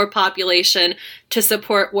group or population to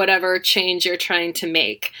support whatever change you're trying to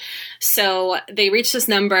make. So they reached this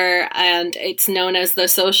number and it's known as the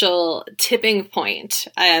social tipping point.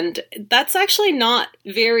 And that's actually not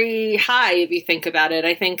very high if you think about it.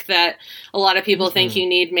 I think that a lot of people think you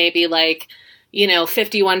need maybe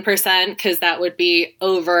 51% because that would be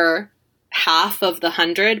over half of the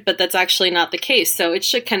 100, but that's actually not the case. So it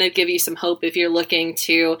should kind of give you some hope if you're looking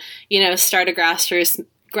to, start a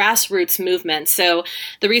grassroots movement. So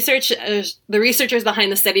the researchers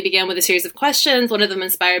behind the study began with a series of questions, one of them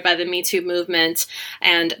inspired by the Me Too movement.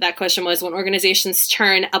 And that question was, when organizations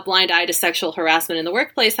turn a blind eye to sexual harassment in the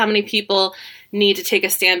workplace, how many people need to take a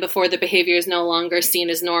stand before the behavior is no longer seen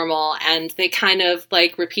as normal? And they kind of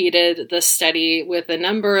repeated the study with a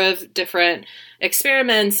number of different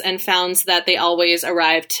experiments and found that they always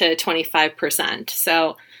arrived to 25%.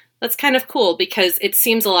 So that's kind of cool because it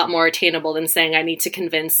seems a lot more attainable than saying I need to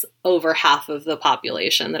convince over half of the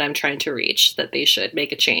population that I'm trying to reach that they should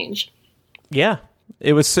make a change. Yeah,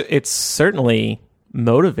 it's certainly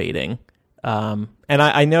motivating. And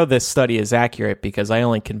I know this study is accurate because I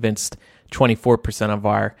only convinced 24% of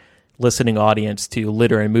our listening audience to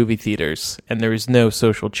litter in movie theaters, and there was no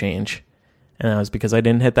social change. And that was because I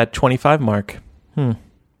didn't hit that 25 mark. You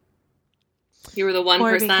were the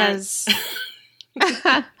 1%.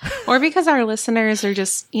 Or because our listeners are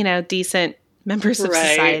just, decent members of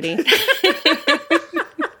society.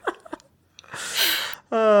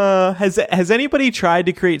 Has anybody tried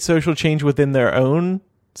to create social change within their own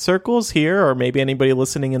circles here, or maybe anybody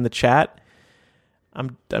listening in the chat?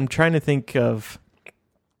 I'm trying to think of.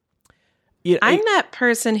 I'm that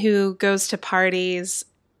person who goes to parties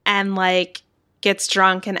and gets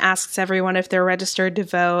drunk and asks everyone if they're registered to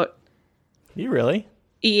vote. You really?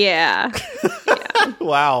 Yeah.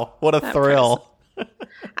 Wow, what a thrill.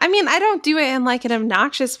 I mean, I don't do it in an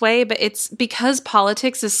obnoxious way, but it's because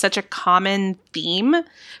politics is such a common theme.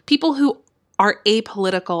 People who are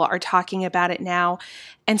apolitical are talking about it now.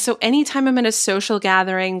 And so anytime I'm in a social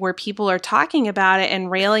gathering where people are talking about it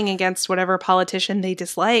and railing against whatever politician they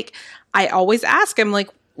dislike, I always ask them,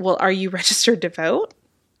 well, are you registered to vote?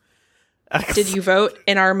 Did you vote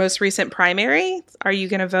in our most recent primary? Are you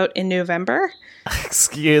going to vote in November?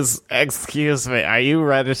 Excuse me. Are you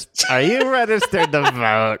registered to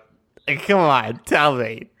vote? Come on, tell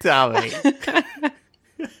me. Do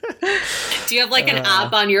you have an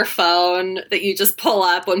app on your phone that you just pull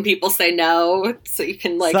up when people say no, so you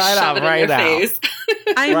can shove it in their face?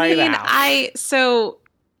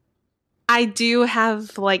 I do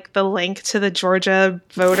have the link to the Georgia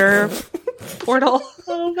voter portal.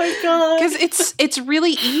 Oh my god! Because it's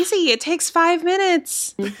really easy. It takes 5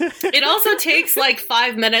 minutes. It also takes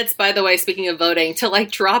 5 minutes, by the way, speaking of voting, to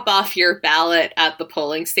drop off your ballot at the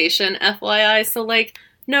polling station, FYI. So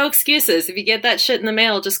no excuses. If you get that shit in the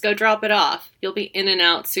mail, just go drop it off. You'll be in and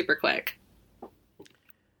out super quick.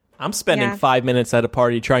 I'm spending 5 minutes at a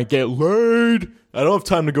party trying to get laid. I don't have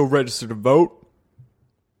time to go register to vote.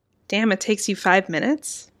 Damn, it takes you 5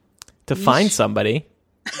 minutes? To find somebody.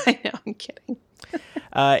 I know, I'm kidding.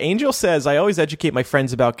 Angel says, I always educate my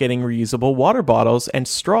friends about getting reusable water bottles and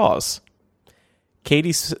straws.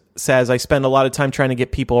 Katie says, I spend a lot of time trying to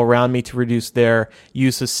get people around me to reduce their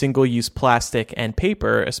use of single-use plastic and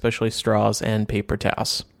paper, especially straws and paper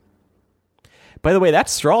towels. By the way, that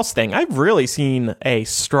straws thing, I've really seen a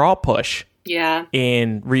straw push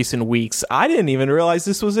in recent weeks. I didn't even realize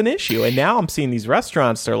this was an issue. And now I'm seeing these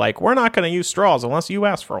restaurants, they're like, we're not going to use straws unless you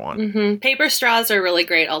ask for one. Mm-hmm. Paper straws are really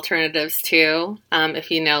great alternatives, too. If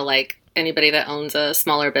you know, anybody that owns a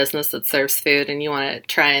smaller business that serves food and you want to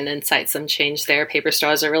try and incite some change there, paper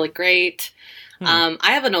straws are really great. I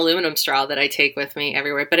have an aluminum straw that I take with me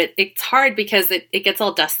everywhere, but it's hard because it gets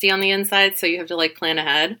all dusty on the inside, so you have to plan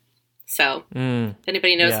ahead. So if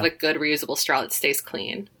anybody knows of a good reusable straw that stays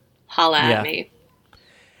clean, holla at me.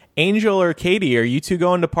 Angel or Katie, are you two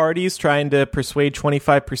going to parties trying to persuade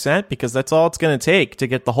 25%? Because that's all it's going to take to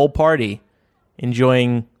get the whole party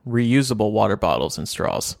enjoying reusable water bottles and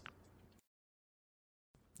straws.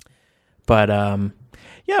 But,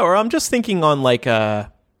 or I'm just thinking on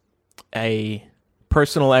a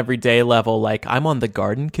personal everyday level, I'm on the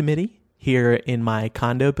garden committee here in my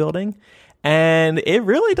condo building, and it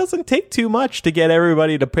really doesn't take too much to get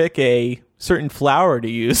everybody to pick a certain flower to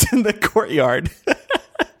use in the courtyard.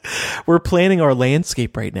 We're planning our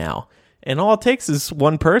landscape right now, and all it takes is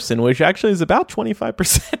one person, which actually is about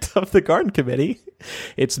 25% of the garden committee.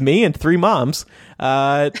 It's me and 3 moms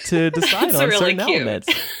to decide on really certain elements.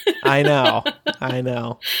 I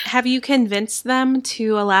know. Have you convinced them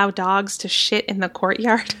to allow dogs to shit in the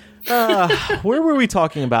courtyard? Where were we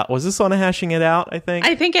talking about? Was this on a Hashing It Out, I think?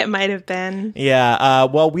 I think it might have been. Yeah,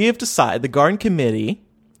 well, we have decided, the garden committee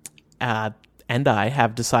and I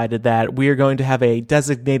have decided that we are going to have a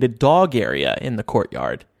designated dog area in the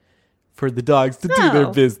courtyard for the dogs to do their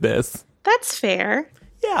business. That's fair.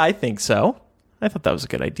 Yeah, I think so. I thought that was a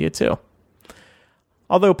good idea, too.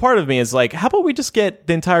 Although part of me is how about we just get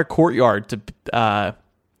the entire courtyard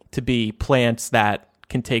to be plants that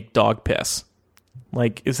can take dog piss.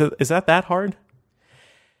 Like, is that hard?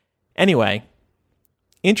 Anyway,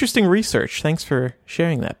 interesting research. Thanks for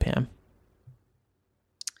sharing that, Pam.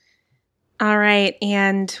 All right,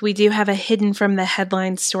 and we do have a hidden from the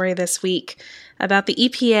headline story this week about the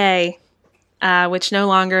EPA, which no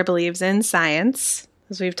longer believes in science,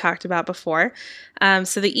 as we've talked about before.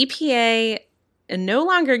 So the EPA no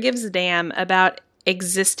longer gives a damn about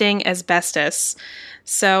existing asbestos.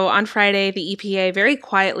 So on Friday, the EPA very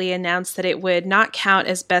quietly announced that it would not count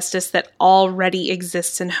asbestos that already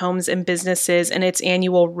exists in homes and businesses in its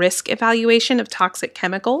annual risk evaluation of toxic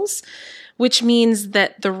chemicals, which means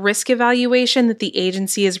that the risk evaluation that the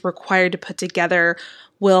agency is required to put together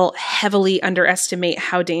will heavily underestimate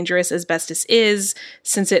how dangerous asbestos is,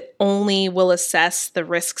 since it only will assess the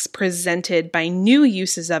risks presented by new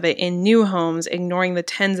uses of it in new homes, ignoring the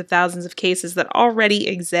tens of thousands of cases that already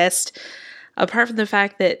exist. Apart from the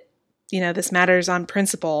fact that, this matters on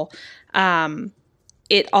principle,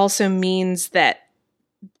 it also means that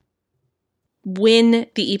when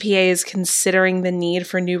the EPA is considering the need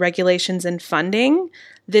for new regulations and funding,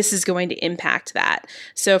 this is going to impact that.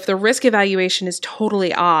 So if the risk evaluation is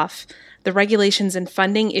totally off, the regulations and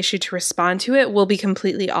funding issued to respond to it will be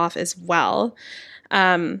completely off as well.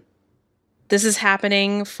 This is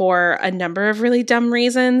happening for a number of really dumb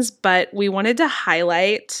reasons, but we wanted to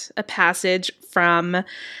highlight a passage from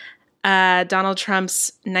Donald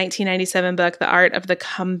Trump's 1997 book, The Art of the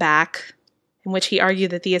Comeback, in which he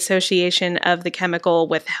argued that the association of the chemical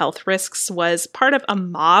with health risks was part of a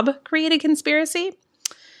mob-created conspiracy.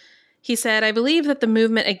 He said, "I believe that the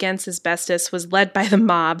movement against asbestos was led by the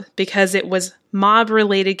mob because it was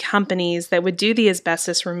mob-related companies that would do the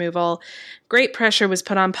asbestos removal. Great pressure was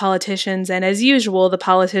put on politicians, and as usual, the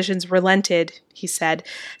politicians relented," he said.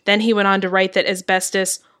 Then he went on to write that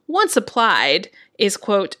asbestos, once applied, is,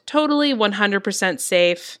 quote, totally 100%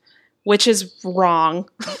 safe, which is wrong.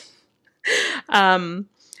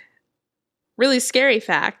 Really scary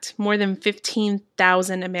fact, more than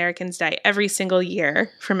 15,000 Americans die every single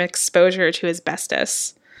year from exposure to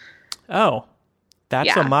asbestos. Oh,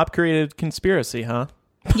 that's a mob-created conspiracy, huh?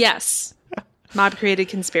 Yes, mob-created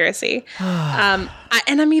conspiracy.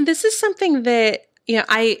 This is something that,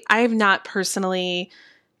 I have not personally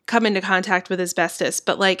come into contact with asbestos,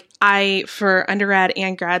 but for undergrad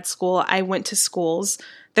and grad school, I went to schools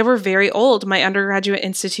that were very old. My undergraduate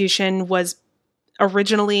institution was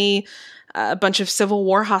originally a bunch of Civil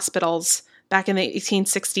War hospitals back in the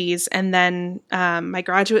 1860s. And then my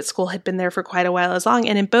graduate school had been there for quite a while as long.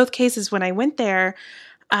 And in both cases, when I went there,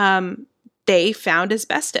 they found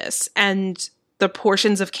asbestos. And the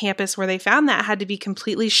portions of campus where they found that had to be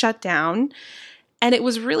completely shut down. And it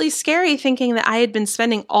was really scary thinking that I had been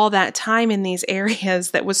spending all that time in these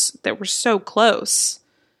areas that were so close.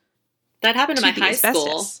 That happened to my high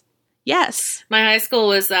school. Yes. My high school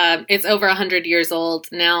was, it's over 100 years old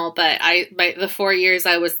now, but the 4 years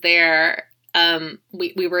I was there,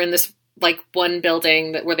 we were in this one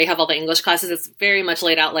building where they have all the English classes. It's very much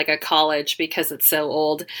laid out like a college because it's so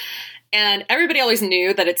old. And everybody always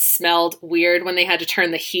knew that it smelled weird when they had to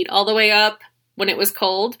turn the heat all the way up when it was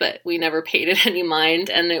cold, but we never paid it any mind.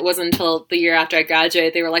 And it wasn't until the year after I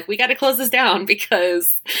graduated, they were like, we got to close this down because,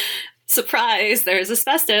 surprise, there's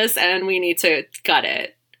asbestos and we need to gut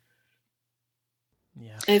it.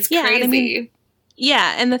 Yeah. It's crazy.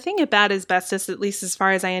 And the thing about asbestos, at least as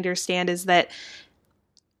far as I understand, is that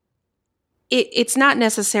it's not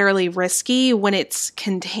necessarily risky when it's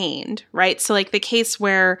contained, right? So the case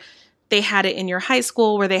where they had it in your high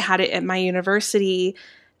school, where they had it at my university,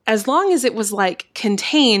 as long as it was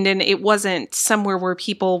contained and it wasn't somewhere where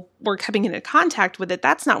people were coming into contact with it,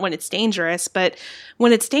 that's not when it's dangerous. But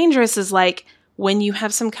when it's dangerous is when you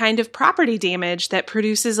have some kind of property damage that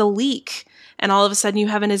produces a leak and all of a sudden you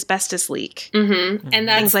have an asbestos leak. Mm-hmm. And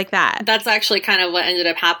things like that. That's actually kind of what ended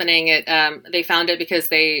up happening. They found it because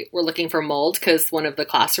they were looking for mold because one of the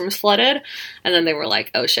classrooms flooded. And then they were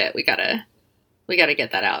like, oh shit, we gotta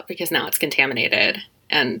get that out because now it's contaminated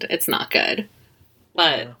and it's not good.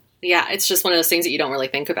 But yeah, it's just one of those things that you don't really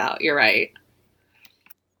think about. You're right.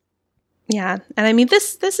 Yeah. And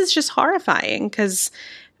this is just horrifying because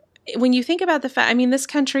when you think about the fact, this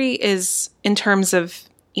country is, in terms of,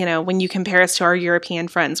 when you compare us to our European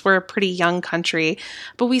friends, we're a pretty young country,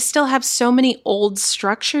 but we still have so many old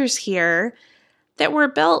structures here that were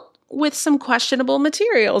built with some questionable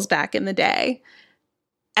materials back in the day.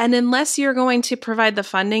 And unless you're going to provide the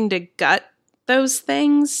funding to gut those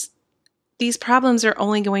things, these problems are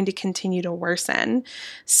only going to continue to worsen.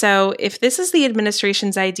 So if this is the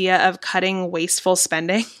administration's idea of cutting wasteful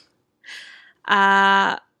spending,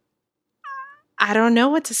 I I don't know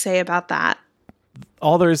what to say about that.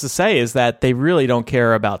 All there is to say is that they really don't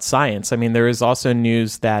care about science. I mean, there is also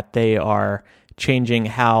news that they are changing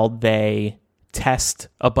how they test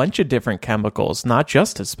a bunch of different chemicals, not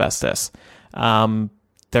just asbestos.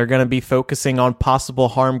 They're going to be focusing on possible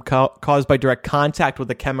harm caused by direct contact with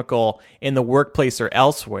a chemical in the workplace or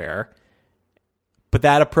elsewhere. But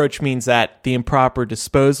that approach means that the improper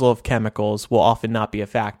disposal of chemicals will often not be a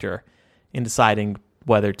factor in deciding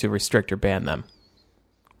whether to restrict or ban them.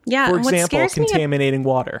 Yeah, For and what example, scares me contaminating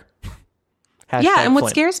water. Yeah, and what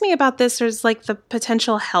Flint. scares me about this is like the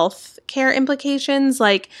potential health care implications.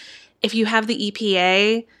 Like if you have the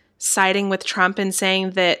EPA siding with Trump and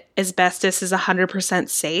saying that asbestos is 100%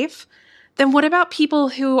 safe, then what about people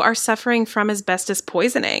who are suffering from asbestos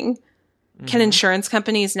poisoning? Mm-hmm. Can insurance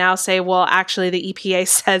companies now say, well, actually the EPA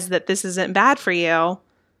says that this isn't bad for you?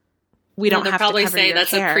 We don't have to cover your care. They'll probably say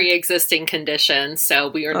that's a pre-existing condition, so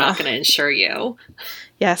we are not going to insure you.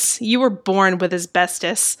 Yes, you were born with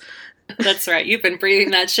asbestos. That's right. You've been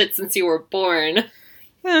breathing that shit since you were born.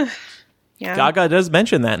 Yeah. Gaga does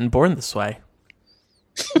mention that in Born This Way.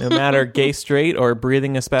 No matter gay, straight, or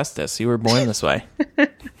breathing asbestos, you were born this way.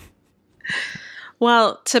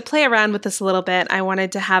 Well, to play around with this a little bit, I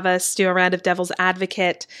wanted to have us do a round of Devil's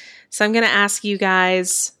Advocate. So I'm going to ask you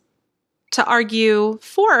guys to argue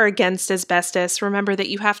for or against asbestos. Remember that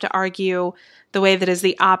you have to argue the way that is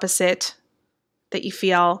the opposite that you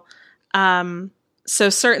feel. So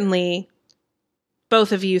certainly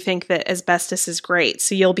both of you think that asbestos is great.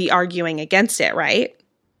 So you'll be arguing against it, right?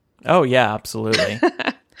 Oh, yeah, absolutely.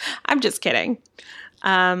 I'm just kidding.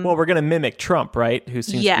 Well, we're going to mimic Trump, right? Who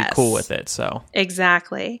seems to be cool with it. So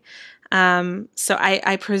exactly. So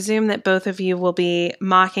I presume that both of you will be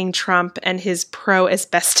mocking Trump and his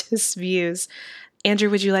pro-asbestos views. Andrew,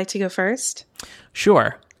 would you like to go first?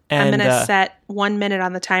 Sure. And, I'm going to set 1 minute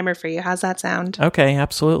on the timer for you. How's that sound? Okay,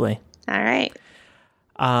 absolutely. All right.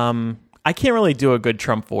 I can't really do a good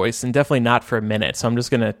Trump voice, and definitely not for a minute, so I'm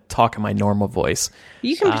just going to talk in my normal voice.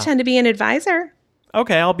 You can pretend to be an advisor.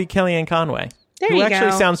 Okay, I'll be Kellyanne Conway. There you go. Who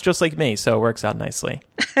actually sounds just like me, so it works out nicely.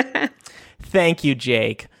 Thank you,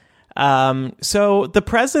 Jake. So the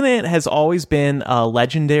president has always been a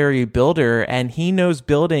legendary builder, and he knows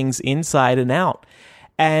buildings inside and out.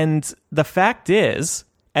 And the fact is,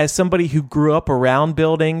 as somebody who grew up around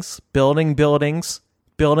buildings, building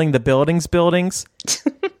the buildings,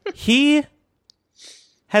 he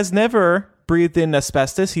has never breathed in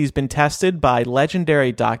asbestos. He's been tested by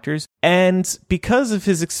legendary doctors. And because of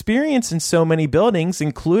his experience in so many buildings,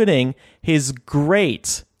 including his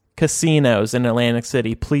great casinos in Atlantic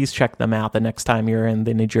City, please check them out the next time you're in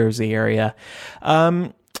the New Jersey area.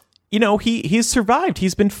 He's survived.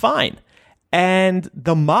 He's been fine. And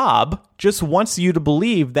the mob just wants you to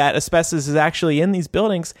believe that asbestos is actually in these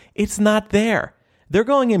buildings. It's not there. They're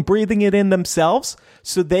going and breathing it in themselves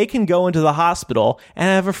so they can go into the hospital and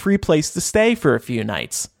have a free place to stay for a few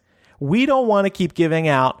nights. We don't want to keep giving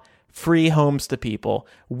out free homes to people.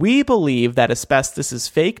 We believe that asbestos is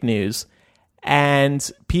fake news and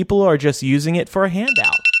people are just using it for a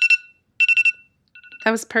handout.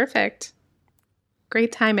 That was perfect.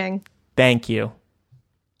 Great timing. Thank you.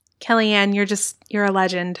 Kellyanne, you're a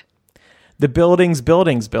legend. The buildings.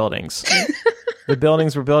 The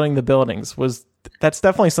buildings were building the buildings. That's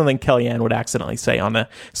definitely something Kellyanne would accidentally say on a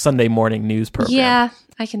Sunday morning news program. Yeah,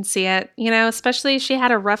 I can see it. Especially she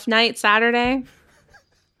had a rough night Saturday.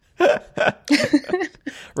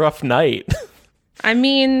 Rough night. I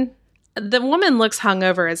mean, the woman looks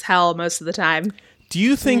hungover as hell most of the time. Do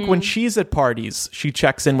you think when she's at parties, she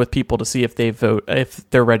checks in with people to see if if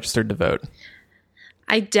they're registered to vote?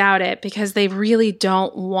 I doubt it, because they really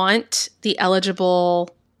don't want the eligible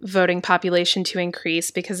voting population to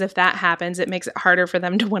increase, because if that happens, it makes it harder for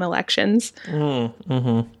them to win elections. Mm-hmm.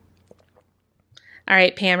 All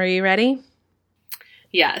right, Pam, are you ready?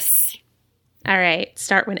 Yes. All right,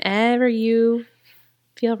 start whenever you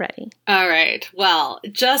feel ready. All right. Well,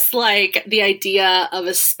 just like the idea of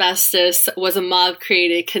asbestos was a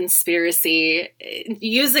mob-created conspiracy,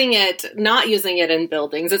 not using it in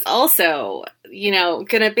buildings, it's also, going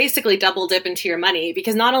to basically double dip into your money,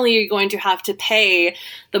 because not only are you going to have to pay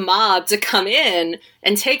the mob to come in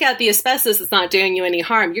and take out the asbestos that's not doing you any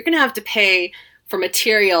harm, you're going to have to pay for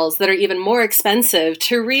materials that are even more expensive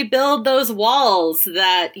to rebuild those walls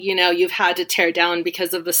that, you've had to tear down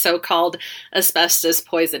because of the so-called asbestos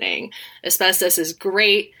poisoning. Asbestos is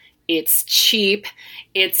great. It's cheap.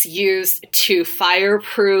 It's used to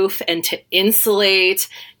fireproof and to insulate.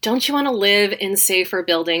 Don't you want to live in safer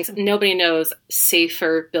buildings? Nobody knows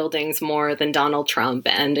safer buildings more than Donald Trump.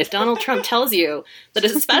 And if Donald Trump tells you that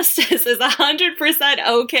asbestos is 100%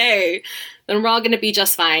 okay, then we're all going to be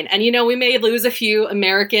just fine. And, we may lose a few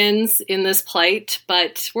Americans in this plight,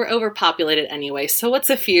 but we're overpopulated anyway. So what's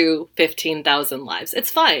a few 15,000 lives? It's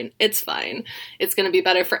fine. It's fine. It's going to be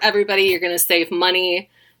better for everybody. You're going to save money,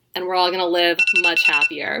 and we're all going to live much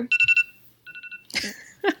happier.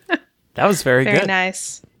 That was very good. Very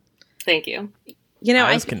nice. Thank you.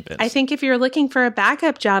 I was convinced. I think if you're looking for a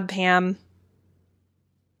backup job, Pam, you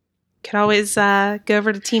could always go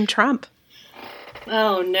over to Team Trump.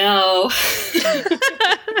 Oh, no.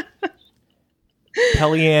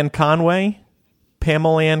 Kellyanne Conway?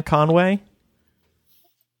 Pamela Ann Conway?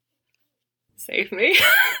 Save me.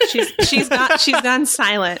 She's gone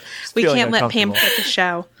silent. We can't let Pam quit the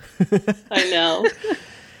show. I know.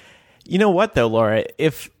 You know what, though, Laura?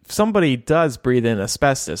 If somebody does breathe in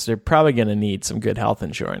asbestos, they're probably going to need some good health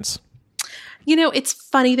insurance. It's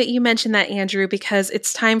funny that you mentioned that, Andrew, because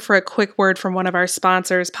it's time for a quick word from one of our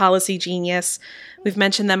sponsors, Policy Genius. We've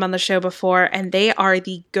mentioned them on the show before, and they are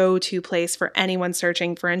the go-to place for anyone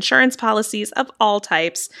searching for insurance policies of all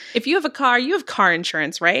types. If you have a car, you have car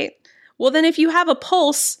insurance, right? Well, then if you have a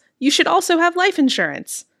pulse, you should also have life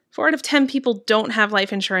insurance. 4 out of 10 people don't have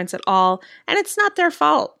life insurance at all, and it's not their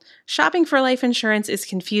fault. Shopping for life insurance is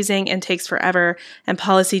confusing and takes forever, and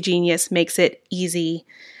Policy Genius makes it easy.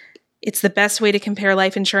 It's the best way to compare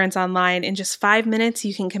life insurance online. In just 5 minutes,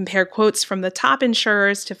 you can compare quotes from the top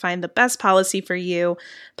insurers to find the best policy for you.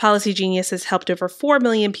 Policy Genius has helped over 4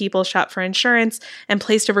 million people shop for insurance and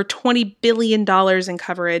placed over $20 billion in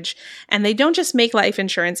coverage. And they don't just make life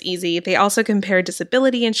insurance easy. They also compare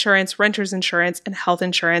disability insurance, renter's insurance, and health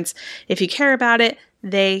insurance. If you care about it,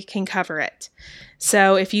 they can cover it.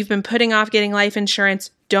 So if you've been putting off getting life insurance,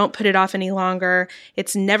 don't put it off any longer.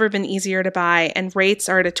 It's never been easier to buy, and rates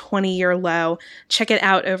are at a 20-year low. Check it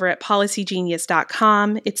out over at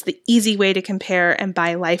policygenius.com. It's the easy way to compare and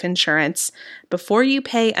buy life insurance before you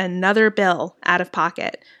pay another bill out of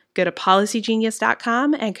pocket. Go to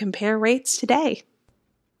policygenius.com and compare rates today.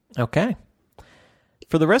 Okay.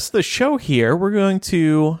 For the rest of the show here, we're going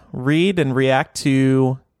to read and react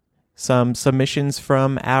to some submissions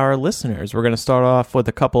from our listeners. We're going to start off with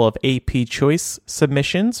a couple of AP Choice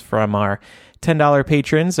submissions from our $10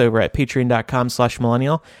 patrons over at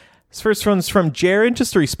patreon.com/millennial. This first one's from Jared,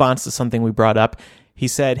 just a response to something we brought up. He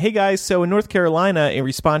said, "Hey guys, so in North Carolina, in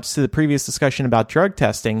response to the previous discussion about drug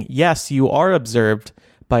testing, yes, you are observed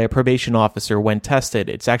by a probation officer when tested.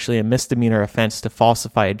 It's actually a misdemeanor offense to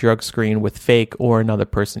falsify a drug screen with fake or another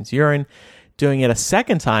person's urine. Doing it a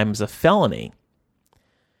second time is a felony."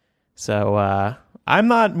 So I'm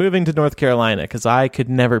not moving to North Carolina because I could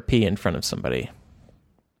never pee in front of somebody.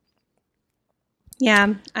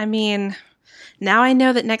 Yeah, I mean, now I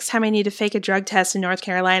know that next time I need to fake a drug test in North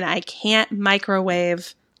Carolina, I can't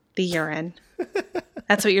microwave the urine.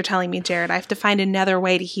 That's what you're telling me, Jared. I have to find another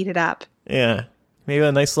way to heat it up. Yeah, maybe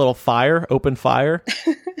a nice little fire, open fire,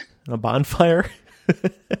 a bonfire.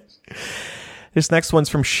 This next one's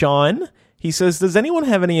from Sean. He says, "Does anyone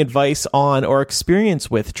have any advice on or experience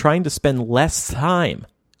with trying to spend less time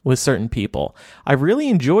with certain people? I really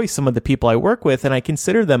enjoy some of the people I work with, and I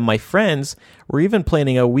consider them my friends. We're even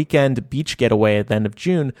planning a weekend beach getaway at the end of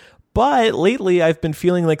June. But lately, I've been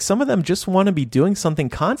feeling like some of them just want to be doing something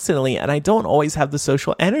constantly, and I don't always have the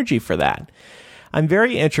social energy for that. I'm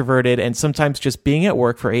very introverted, and sometimes just being at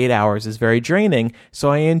work for 8 hours is very draining, so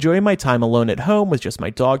I enjoy my time alone at home with just my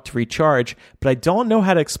dog to recharge, but I don't know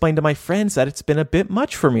how to explain to my friends that it's been a bit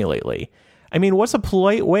much for me lately. I mean, what's a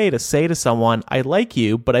polite way to say to someone, I like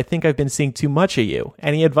you, but I think I've been seeing too much of you?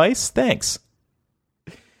 Any advice? Thanks."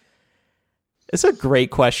 It's a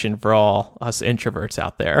great question for all us introverts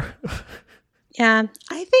out there. Yeah,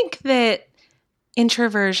 I think that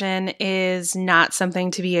introversion is not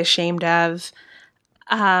something to be ashamed of.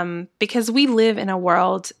 Because we live in a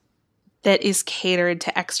world that is catered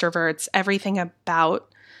to extroverts. Everything about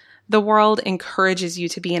the world encourages you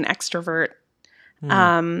to be an extrovert.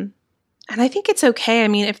 And I think it's okay. I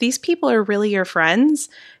mean, if these people are really your friends,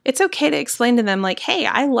 it's okay to explain to them like, hey,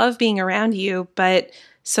 I love being around you, but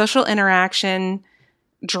social interaction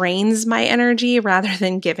drains my energy rather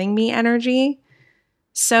than giving me energy.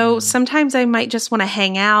 So sometimes I might just want to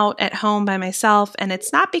hang out at home by myself, and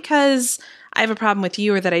it's not because I have a problem with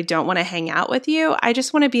you or that I don't want to hang out with you. I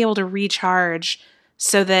just want to be able to recharge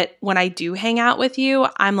so that when I do hang out with you,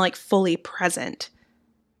 I'm like fully present.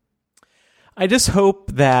 I just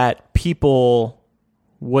hope that people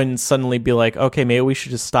wouldn't suddenly be like, okay, maybe we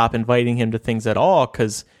should just stop inviting him to things at all,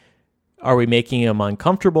 because are we making him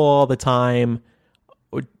uncomfortable all the time?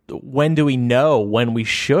 When do we know when we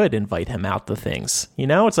should invite him out to things? You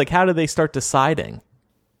know, it's like, how do they start deciding?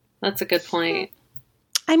 That's a good point.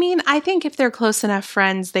 I mean, I think if they're close enough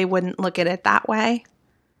friends, they wouldn't look at it that way.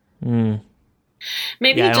 Maybe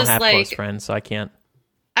Yeah, I don't just have like close friends, so I can't.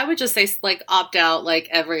 I would just say like opt out like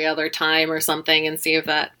every other time or something and see if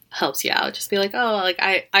that helps you out. Just be like, oh, like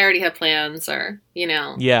I already have plans, or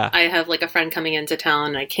Yeah. I have like a friend coming into town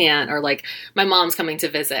and I can't, or like my mom's coming to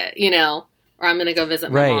visit, or I'm gonna go visit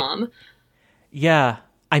my Right. mom. Yeah.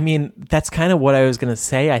 I mean, that's kind of what I was going to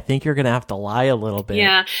say. I think you're going to have to lie a little bit.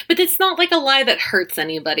 Yeah, but it's not like a lie that hurts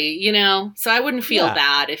anybody, So I wouldn't feel Yeah.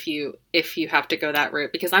 bad if you have to go that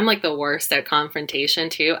route, because I'm like the worst at confrontation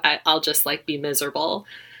too. I'll just like be miserable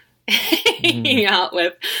hanging out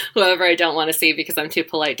with whoever I don't want to see because I'm too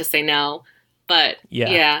polite to say no. But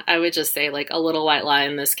yeah, I would just say like a little white lie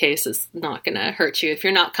in this case is not going to hurt you if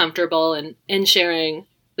you're not comfortable in sharing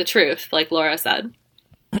the truth, like Laura said.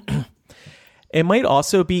 It might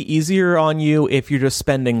also be easier on you if you're just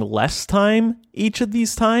spending less time each of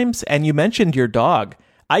these times. And you mentioned your dog.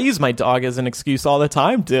 I use my dog as an excuse all the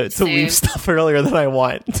time to leave stuff earlier than I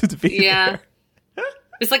want to be Yeah. there.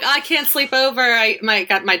 It's like, I can't sleep over.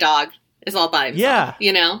 My dog is all by himself,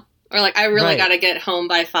 Or like, I really Right. got to get home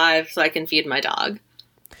by 5 so I can feed my dog.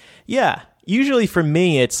 Yeah. Usually for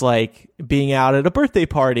me, it's like being out at a birthday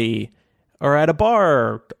party or at a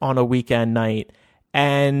bar on a weekend night.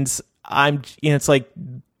 And it's like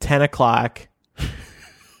 10 o'clock.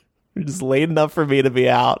 It's just late enough for me to be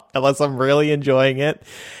out unless I'm really enjoying it.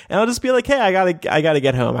 And I'll just be like, hey, I gotta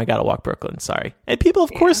get home. I gotta walk Brooklyn. Sorry. And people,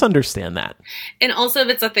 of course, understand that. And also if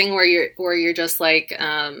it's a thing where you're just like,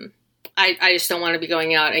 I just don't want to be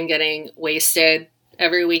going out and getting wasted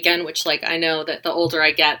every weekend, which like, I know that the older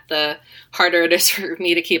I get, the harder it is for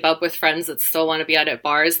me to keep up with friends that still want to be out at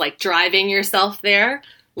bars. Like driving yourself there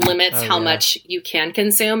limits how much you can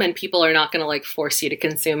consume, and people are not going to like force you to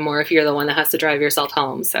consume more if you're the one that has to drive yourself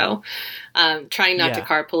home. So trying not to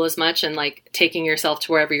carpool as much and like taking yourself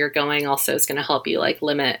to wherever you're going also is going to help you like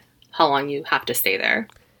limit how long you have to stay there.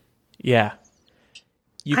 Yeah.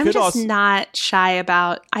 I'm just not shy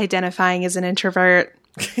about identifying as an introvert.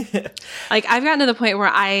 Like I've gotten to the point where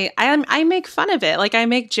I make fun of it. Like I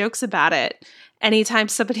make jokes about it. Anytime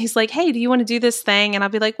somebody's like, hey, do you want to do this thing? And I'll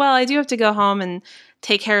be like, well, I do have to go home and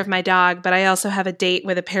take care of my dog, but I also have a date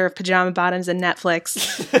with a pair of pajama bottoms and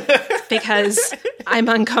Netflix because I'm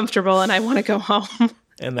uncomfortable and I want to go home.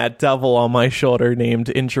 And that devil on my shoulder named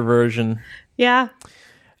introversion. Yeah.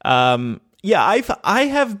 I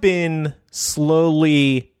have been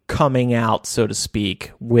slowly coming out, so to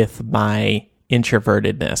speak, with my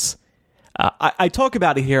introvertedness. I talk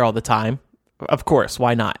about it here all the time. Of course,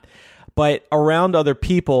 why not? But around other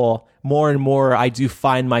people, more and more, I do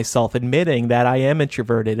find myself admitting that I am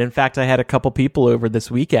introverted. In fact, I had a couple people over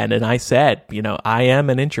this weekend, and I said, I am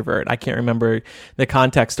an introvert. I can't remember the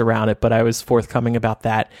context around it, but I was forthcoming about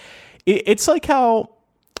that. It's like how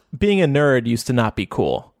being a nerd used to not be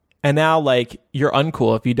cool. And now, like, you're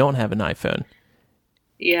uncool if you don't have an iPhone.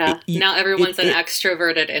 Yeah. Now everyone's an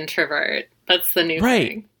extroverted introvert. That's the new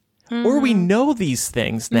thing. Or we know these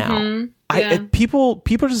things now. Mm-hmm. People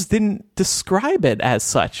just didn't describe it as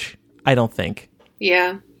such, I don't think.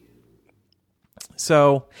 Yeah.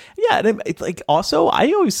 So, yeah, it's like also,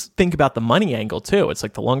 I always think about the money angle, too. It's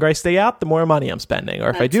like the longer I stay out, the more money I'm spending. Or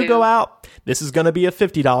if I do go out, this is going to be a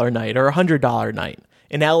 $50 night or a $100 night.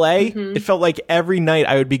 In LA, it felt like every night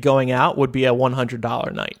I would be going out would be a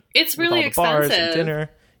 $100 night. It's really expensive. Bars and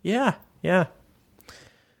dinner. Yeah. That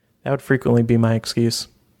would frequently be my excuse.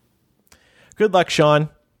 Good luck, Sean.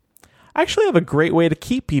 I actually have a great way to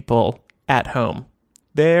keep people at home.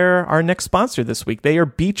 They're our next sponsor this week. They are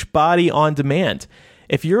Beachbody On Demand.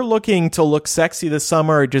 If you're looking to look sexy this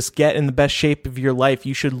summer or just get in the best shape of your life,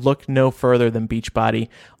 you should look no further than Beachbody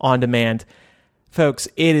On Demand. Folks,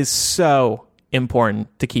 it is so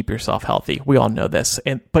important to keep yourself healthy. We all know this.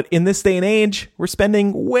 But in this day and age, we're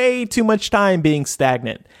spending way too much time being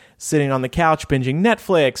stagnant, sitting on the couch, binging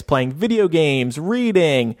Netflix, playing video games,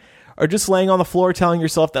 reading, or just laying on the floor telling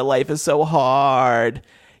yourself that life is so hard.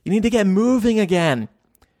 You need to get moving again.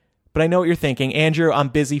 But I know what you're thinking. Andrew, I'm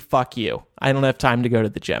busy. Fuck you. I don't have time to go to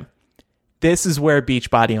the gym. This is where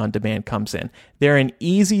Beachbody On Demand comes in. They're an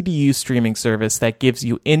easy-to-use streaming service that gives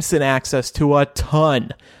you instant access to a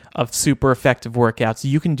ton of super effective workouts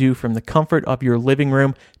you can do from the comfort of your living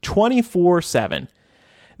room 24/7.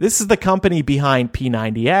 This is the company behind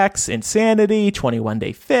P90X, Insanity, 21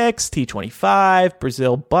 Day Fix, T25,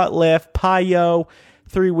 Brazil Butt Lift, Payo,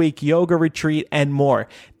 3-week yoga retreat, and more.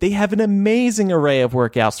 They have an amazing array of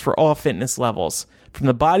workouts for all fitness levels, from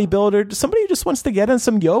the bodybuilder to somebody who just wants to get in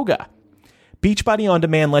some yoga. Beachbody On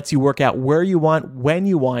Demand lets you work out where you want, when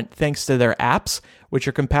you want, thanks to their apps, which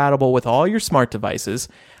are compatible with all your smart devices.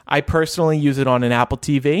 I personally use it on an Apple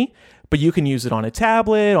TV, but you can use it on a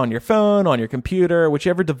tablet, on your phone, on your computer,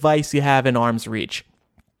 whichever device you have in arm's reach.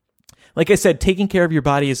 Like I said, taking care of your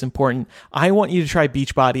body is important. I want you to try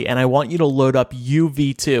Beachbody, and I want you to load up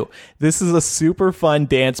UV2. This is a super fun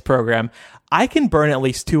dance program. I can burn at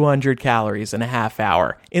least 200 calories in a half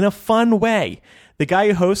hour in a fun way. The guy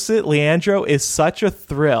who hosts it, Leandro, is such a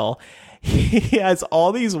thrill. He has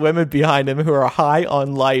all these women behind him who are high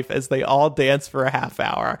on life as they all dance for a half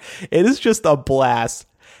hour. It is just a blast.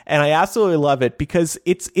 And I absolutely love it because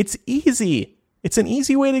it's easy. It's an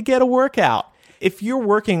easy way to get a workout. If you're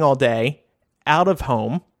working all day out of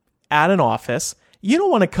home, at an office, you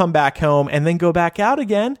don't want to come back home and then go back out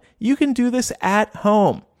again. You can do this at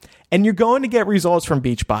home. And you're going to get results from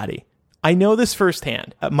Beachbody. I know this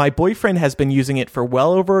firsthand. My boyfriend has been using it for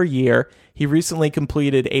well over a year. He recently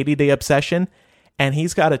completed 80-Day Obsession, and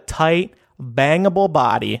he's got a tight, bangable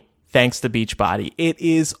body thanks to Beachbody. It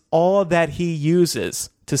is all that he uses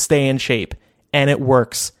to stay in shape, and it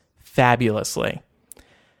works fabulously.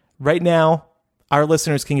 Right now, our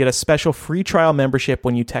listeners can get a special free trial membership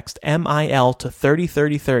when you text MIL to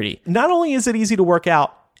 303030. Not only is it easy to work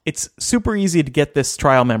out, it's super easy to get this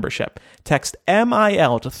trial membership. Text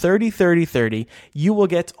MIL to 303030. You will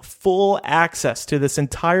get full access to this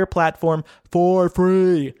entire platform for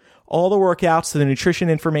free. All the workouts, the nutrition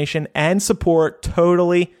information, and support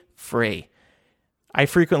totally free. I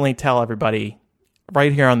frequently tell everybody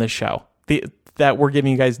right here on this show that we're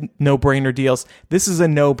giving you guys no-brainer deals. This is a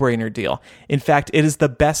no-brainer deal. In fact, it is the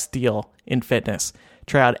best deal in fitness.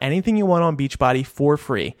 Try out anything you want on Beachbody for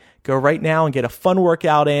free. Go right now and get a fun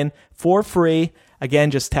workout in for free.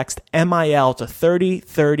 Again, just text MIL to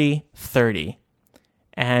 303030.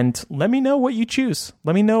 And let me know what you choose.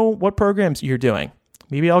 Let me know what programs you're doing.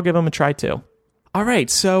 Maybe I'll give them a try too. All right,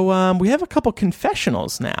 so we have a couple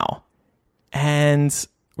confessionals now. And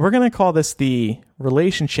we're going to call this the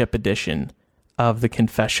relationship edition of the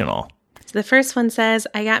confessional. So the first one says,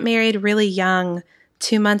 I got married really young,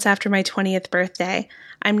 2 months after my 20th birthday.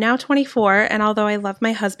 I'm now 24, and although I love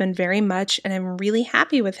my husband very much and I'm really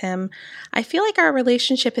happy with him, I feel like our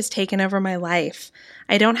relationship has taken over my life.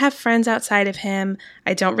 I don't have friends outside of him,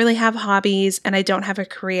 I don't really have hobbies, and I don't have a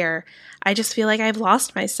career. I just feel like I've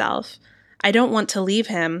lost myself. I don't want to leave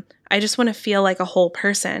him. I just want to feel like a whole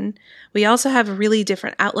person. We also have really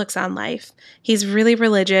different outlooks on life. He's really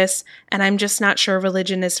religious, and I'm just not sure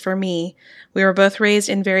religion is for me. We were both raised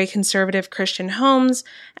in very conservative Christian homes,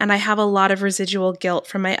 and I have a lot of residual guilt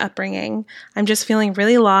from my upbringing. I'm just feeling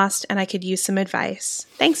really lost, and I could use some advice.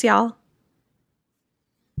 Thanks, y'all.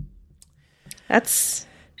 That's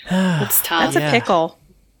tough. That's a pickle.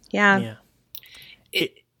 Yeah.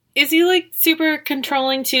 Is he like super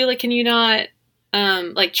controlling too? Like, can you not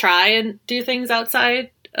like try and do things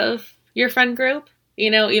outside of your friend group?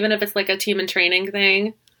 You know, even if it's like a team and training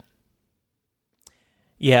thing.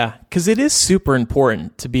 Yeah, because it is super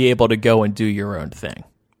important to be able to go and do your own thing.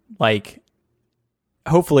 Like,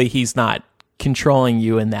 hopefully he's not controlling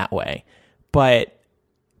you in that way, but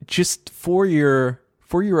just for your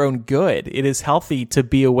own good, it is healthy to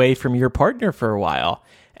be away from your partner for a while,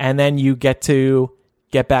 and then you get to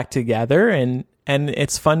get back together, and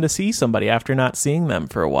it's fun to see somebody after not seeing them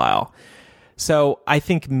for a while. So I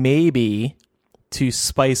think maybe to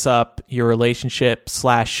spice up your relationship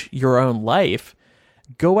 / your own life,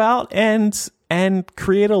 go out and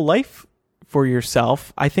create a life for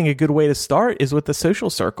yourself. I think a good way to start is with the social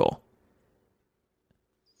circle.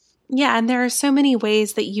 Yeah, and there are so many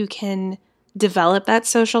ways that you can develop that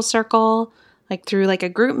social circle, like through like a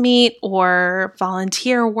group meet or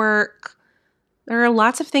volunteer work. There are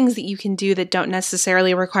lots of things that you can do that don't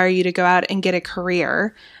necessarily require you to go out and get a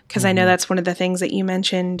career, because I know that's one of the things that you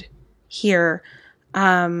mentioned here.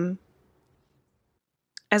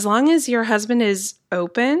 As long as your husband is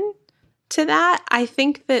open to that, I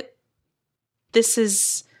think that this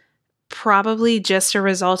is probably just a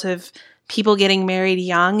result of people getting married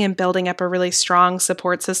young and building up a really strong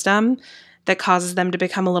support system that causes them to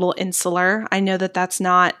become a little insular. I know that that's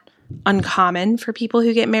not uncommon for people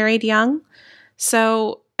who get married young.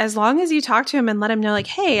 So as long as you talk to him and let him know, like,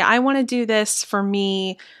 hey, I want to do this for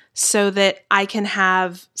me so that I can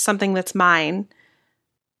have something that's mine.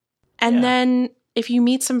 And then if you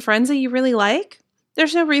meet some friends that you really like,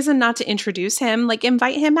 there's no reason not to introduce him, like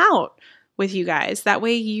invite him out with you guys. That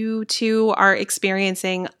way you two are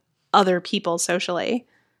experiencing other people socially.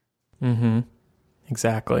 Mm-hmm.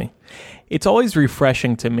 Exactly. It's always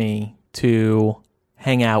refreshing to me to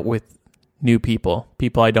hang out with new people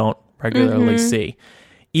I don't regularly see.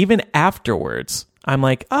 even afterwards, I'm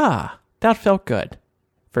like, that felt good.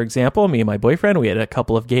 For example, me and my boyfriend, we had a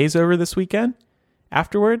couple of gays over this weekend.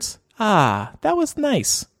 Afterwards, that was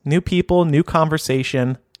nice. New people, new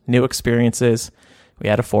conversation, new experiences. We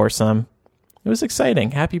had a foursome. It was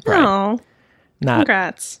exciting. Happy Pride. Oh,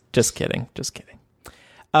 congrats. Just kidding.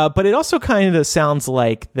 But it also kind of sounds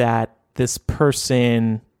like that this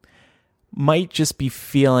person might just be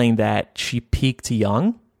feeling that she peaked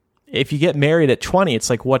young. If you get married at 20, it's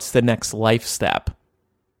like, what's the next life step?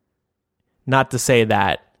 Not to say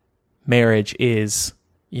that marriage is,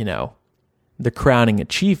 the crowning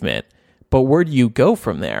achievement, but where do you go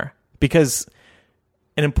from there? Because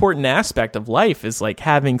an important aspect of life is like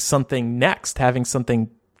having something next, having something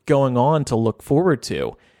going on to look forward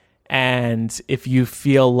to. And if you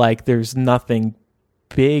feel like there's nothing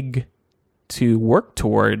big to work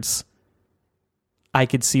towards, I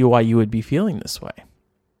could see why you would be feeling this way.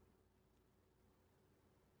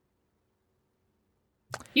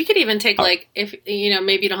 You could even take if,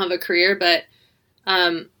 maybe you don't have a career, but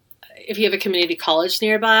if you have a community college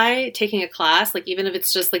nearby, taking a class, like even if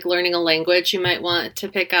it's just like learning a language you might want to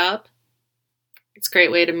pick up, it's a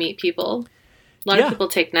great way to meet people. A lot of people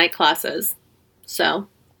take night classes. So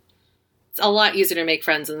it's a lot easier to make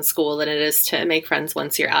friends in school than it is to make friends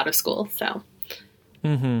once you're out of school. So.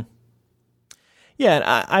 Mm-hmm. Yeah, and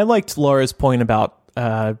I liked Laura's point about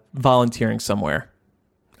volunteering somewhere.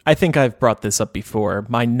 I think I've brought this up before.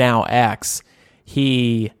 My now ex,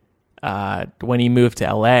 he, when he moved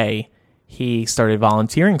to LA, he started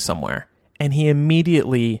volunteering somewhere, and he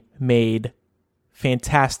immediately made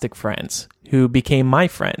fantastic friends who became my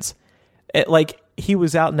friends. He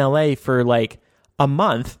was out in LA for like a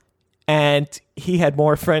month, and he had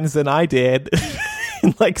more friends than I did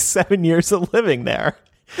in like 7 years of living there.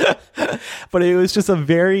 But it was just a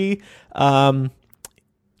very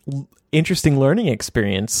interesting learning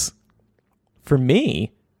experience for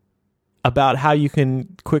me about how you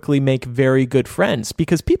can quickly make very good friends,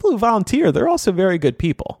 because people who volunteer, they're also very good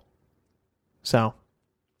people. So,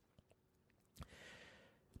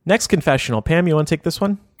 next confessional. Pam, you want to take this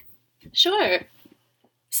one? Sure.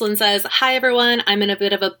 Slyn says, "Hi everyone, I'm in a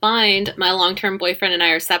bit of a bind. My long-term boyfriend and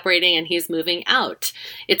I are separating and he's moving out.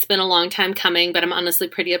 It's been a long time coming, but I'm honestly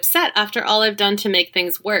pretty upset after all I've done to make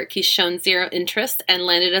things work. He's shown zero interest and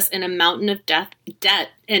landed us in a mountain of debt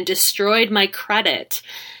and destroyed my credit.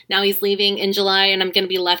 Now he's leaving in July and I'm going to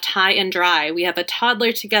be left high and dry. We have a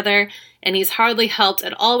toddler together and he's hardly helped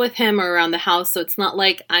at all with him or around the house, so it's not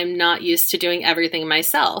like I'm not used to doing everything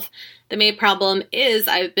myself. The main problem is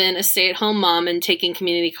I've been a stay-at-home mom and taking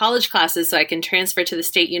community college classes so I can transfer to the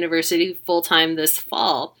state university full-time this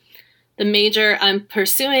fall. The major I'm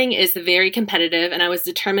pursuing is very competitive, and I was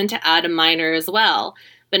determined to add a minor as well.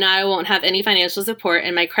 But now I won't have any financial support,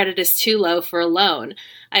 and my credit is too low for a loan.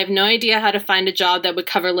 I have no idea how to find a job that would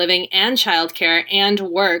cover living and childcare and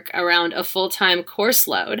work around a full-time course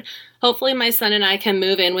load. Hopefully my son and I can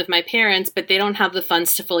move in with my parents, but they don't have the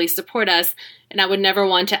funds to fully support us, and I would never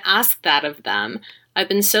want to ask that of them. I've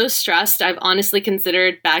been so stressed, I've honestly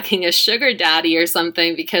considered backing a sugar daddy or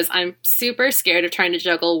something because I'm super scared of trying to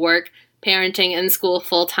juggle work, parenting, and school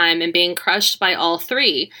full-time and being crushed by all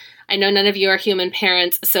three. I know none of you are human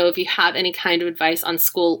parents, so if you have any kind of advice on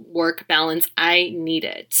school-work balance, I need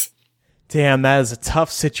it." Damn, that is a tough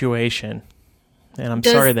situation. And I'm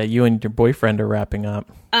sorry that you and your boyfriend are wrapping up.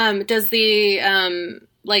 Does the,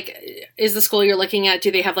 is the school you're looking at,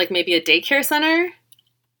 do they have maybe a daycare center?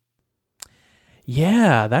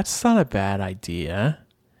 Yeah, that's not a bad idea.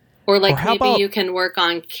 Or maybe you can work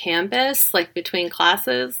on campus, between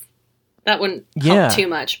classes. That wouldn't help too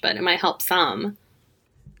much, but it might help some.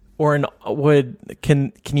 Or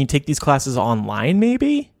can you take these classes online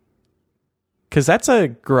maybe? Because that's a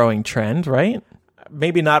growing trend, right?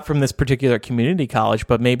 Maybe not from this particular community college,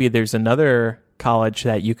 but maybe there's another college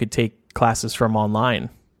that you could take classes from online.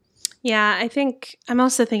 Yeah, I think I'm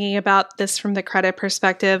also thinking about this from the credit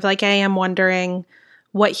perspective. I am wondering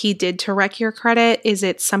what he did to wreck your credit. Is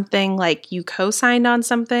it something like you co-signed on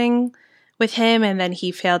something with him and then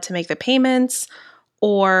he failed to make the payments?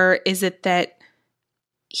 Or is it that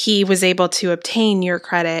he was able to obtain your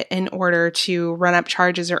credit in order to run up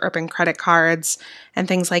charges or open credit cards and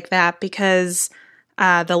things like that? Because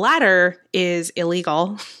the latter is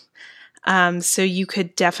illegal. So you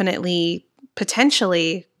could definitely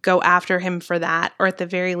potentially go after him for that, or at the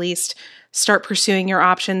very least start pursuing your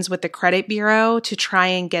options with the credit bureau to try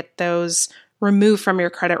and get those removed from your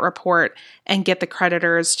credit report and get the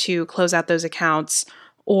creditors to close out those accounts,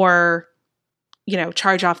 or,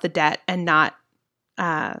 charge off the debt and not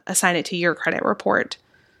assign it to your credit report.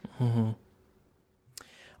 Mm-hmm.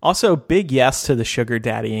 Also, big yes to the sugar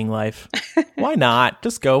daddying life. Why not?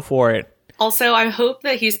 Just go for it. Also, I hope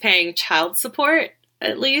that he's paying child support,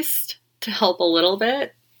 at least, to help a little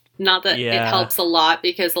bit. Not that it helps a lot,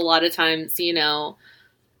 because a lot of times, they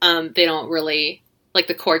don't really, like,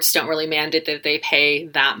 the courts don't really mandate that they pay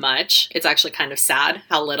that much. It's actually kind of sad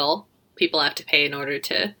how little people have to pay in order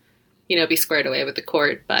to, be squared away with the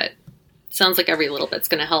court. But it sounds like every little bit's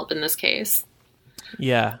going to help in this case.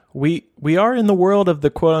 Yeah, we are in the world of the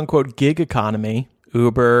quote-unquote gig economy,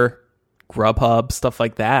 Uber, Grubhub, stuff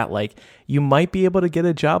like that. Like, you might be able to get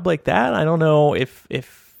a job like that. I don't know if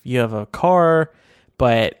you have a car,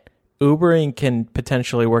 but Ubering can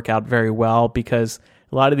potentially work out very well, because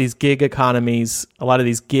a lot of these gig economies, a lot of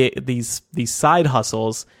these side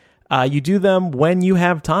hustles, you do them when you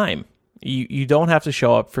have time. You don't have to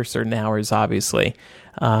show up for certain hours, obviously.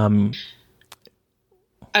 I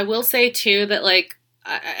will say too that, like,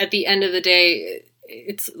 at the end of the day,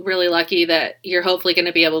 it's really lucky that you're hopefully going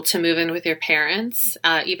to be able to move in with your parents,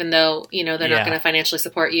 even though, they're not going to financially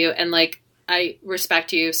support you. And, like, I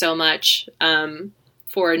respect you so much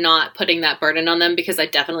for not putting that burden on them, because I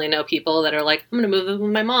definitely know people that are like, I'm going to move in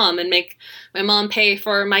with my mom and make my mom pay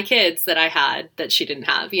for my kids that I had that she didn't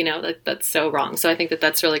have. That's so wrong. So I think that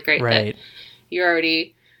that's really great that you're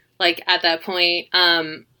already, like, at that point.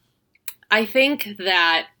 I think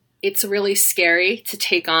that it's really scary to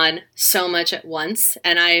take on so much at once.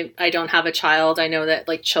 And I don't have a child. I know that,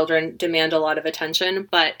 like, children demand a lot of attention,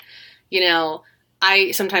 but,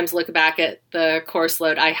 I sometimes look back at the course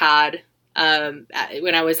load I had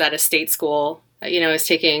when I was at a state school. I was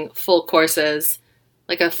taking full courses,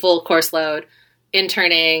 like a full course load,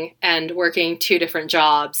 interning and working 2 different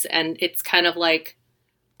jobs. And it's kind of like,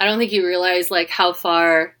 I don't think you realize, like, how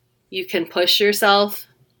far you can push yourself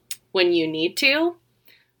when you need to,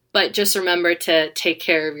 but just remember to take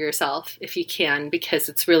care of yourself if you can, because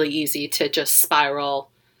it's really easy to just spiral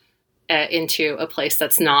into a place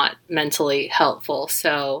that's not mentally helpful.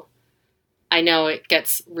 So I know it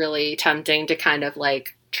gets really tempting to kind of,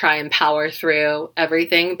 like, try and power through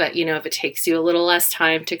everything, but, if it takes you a little less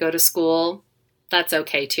time to go to school, that's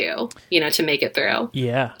okay too, to make it through.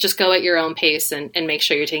 Yeah. Just go at your own pace and make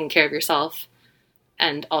sure you're taking care of yourself,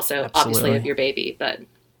 and also obviously of your baby, but.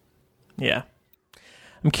 Yeah.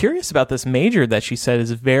 I'm curious about this major that she said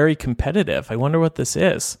is very competitive. I wonder what this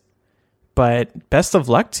is. But best of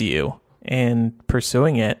luck to you in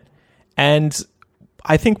pursuing it. And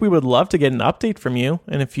I think we would love to get an update from you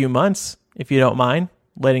in a few months, if you don't mind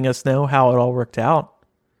letting us know how it all worked out.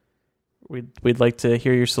 We'd like to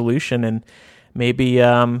hear your solution, and maybe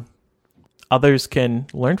others can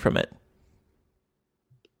learn from it.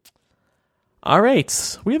 All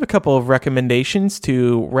right, we have a couple of recommendations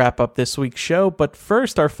to wrap up this week's show, but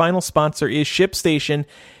first, our final sponsor is ShipStation.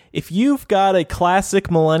 If you've got a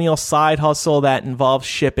classic millennial side hustle that involves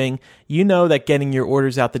shipping, you know that getting your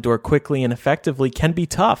orders out the door quickly and effectively can be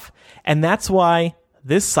tough. And that's why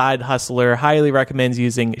this side hustler highly recommends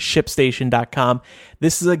using ShipStation.com.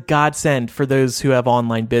 This is a godsend for those who have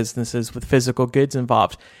online businesses with physical goods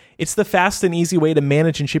involved. It's the fast and easy way to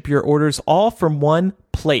manage and ship your orders all from one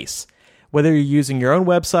place. Whether you're using your own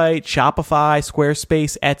website, Shopify,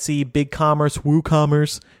 Squarespace, Etsy, BigCommerce,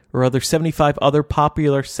 WooCommerce, or other 75 other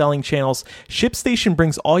popular selling channels, ShipStation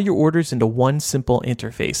brings all your orders into one simple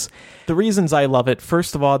interface. The reasons I love it: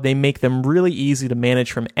 first of all, they make them really easy to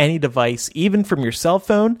manage from any device, even from your cell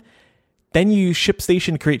phone. Then you use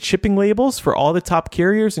ShipStation to create shipping labels for all the top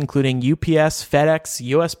carriers, including UPS, FedEx,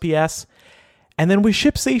 USPS. And then with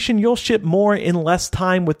ShipStation, you'll ship more in less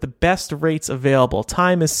time with the best rates available.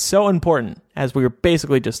 Time is so important, as we were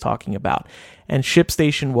basically just talking about. And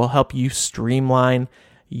ShipStation will help you streamline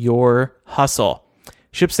your hustle.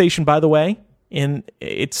 ShipStation, by the way,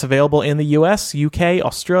 it's available in the US, UK,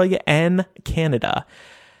 Australia, and Canada.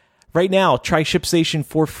 Right now, try ShipStation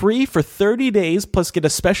for free for 30 days, plus get a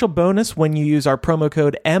special bonus when you use our promo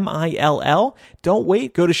code MILL. Don't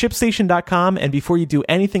wait. Go to ShipStation.com, and before you do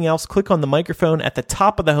anything else, click on the microphone at the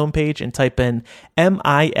top of the homepage and type in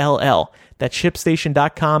MILL. That's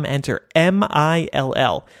ShipStation.com. Enter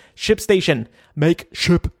MILL. ShipStation. Make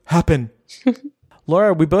ship happen.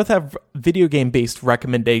 Laura, we both have video game-based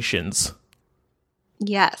recommendations.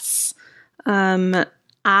 Yes.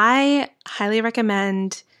 I highly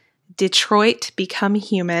recommend Detroit Become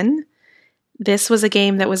Human. This was a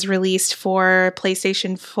game that was released for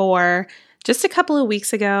PlayStation 4 just a couple of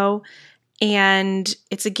weeks ago, and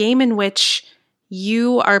it's a game in which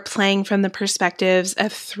you are playing from the perspectives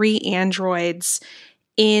of 3 androids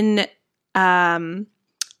in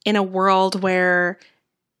a world where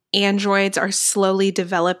androids are slowly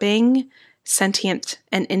developing sentient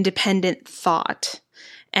and independent thought.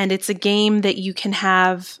 And it's a game that you can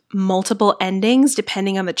have multiple endings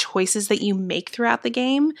depending on the choices that you make throughout the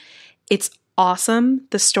game. It's awesome.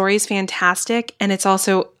 The story is fantastic. And it's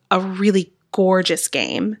also a really gorgeous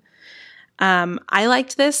game. I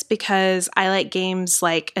liked this because I like games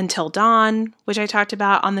like Until Dawn, which I talked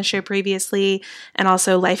about on the show previously, and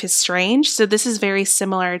also Life is Strange. So this is very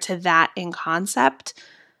similar to that in concept.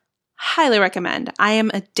 Highly recommend. I am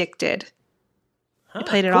addicted. I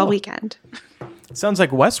played it all weekend. Sounds like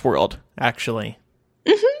Westworld, actually.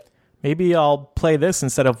 Mm-hmm. Maybe I'll play this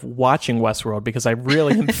instead of watching Westworld because I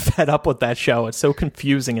really am fed up with that show. It's so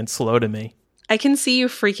confusing and slow to me. I can see you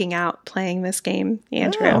freaking out playing this game,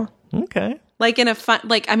 Andrew. Oh, okay. Like in a fun,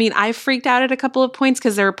 I freaked out at a couple of points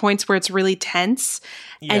because there are points where it's really tense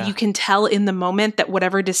and you can tell in the moment that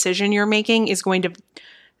whatever decision you're making is going to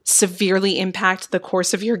severely impact the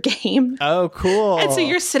course of your game. Oh, cool. And so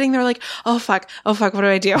you're sitting there like, oh fuck, what do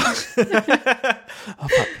I do?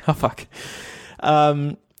 Oh fuck.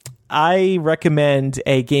 I recommend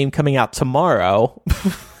a game coming out tomorrow.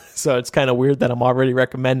 So it's kind of weird that I'm already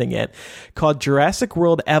recommending it, called Jurassic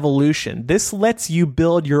World Evolution. This lets you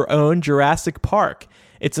build your own Jurassic Park.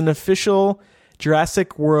 It's an official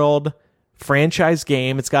Jurassic World franchise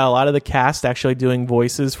game. It's got a lot of the cast actually doing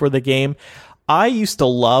voices for the game. I used to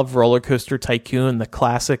love Roller Coaster Tycoon, the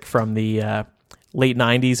classic from the late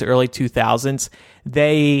 90s, early 2000s.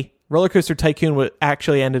 Roller Coaster Tycoon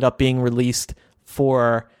actually ended up being released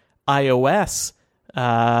for iOS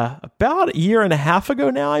about a year and a half ago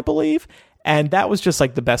now, I believe. And that was just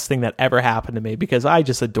like the best thing that ever happened to me because I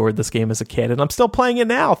just adored this game as a kid. And I'm still playing it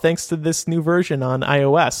now thanks to this new version on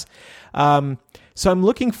iOS. So I'm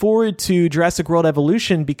looking forward to Jurassic World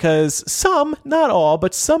Evolution because some, not all,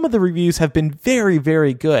 but some of the reviews have been very,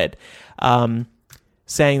 very good.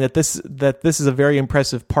 Saying that this is a very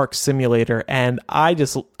impressive park simulator. And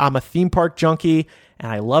I'm a theme park junkie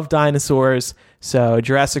and I love dinosaurs. So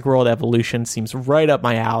Jurassic World Evolution seems right up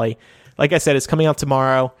my alley. Like I said, it's coming out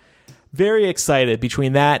tomorrow. Very excited.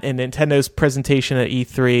 Between that and Nintendo's presentation at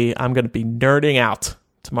E3, I'm going to be nerding out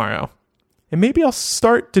tomorrow. And maybe I'll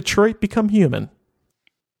start Detroit Become Human.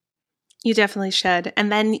 You definitely should.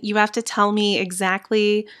 And then you have to tell me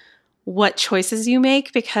exactly what choices you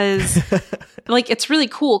make because it's really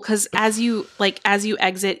cool because as you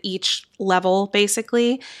exit each level,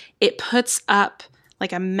 basically, it puts up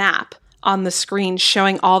like a map on the screen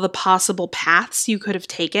showing all the possible paths you could have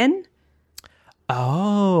taken.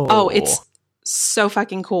 Oh, it's so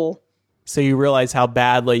fucking cool. So you realize how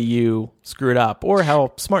badly you screwed up or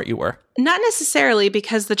how smart you were. Not necessarily,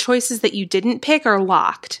 because the choices that you didn't pick are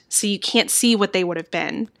locked, so you can't see what they would have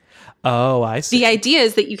been. Oh, I see. The idea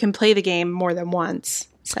is that you can play the game more than once.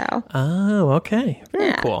 So. Oh, okay.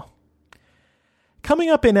 Very cool. Coming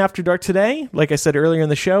up in After Dark today, like I said earlier in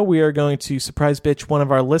the show, we are going to surprise bitch one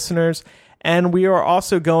of our listeners, and we are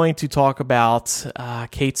also going to talk about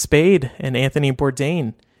Kate Spade and Anthony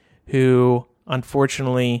Bourdain, who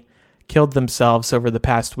unfortunately killed themselves over the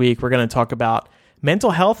past week. We're going to talk about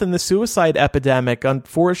mental health and the suicide epidemic.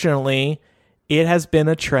 Unfortunately, it has been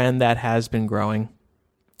a trend that has been growing.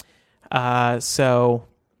 So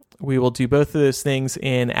we will do both of those things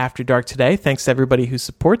in After Dark today. Thanks to everybody who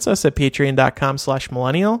supports us at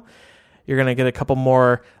patreon.com/millennial. You're going to get a couple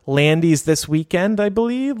more Landies this weekend, I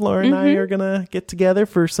believe. Laura and I are going to get together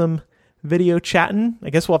for some video chatting.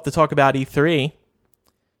 I guess we'll have to talk about E3.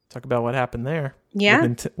 Talk about what happened there. Yeah.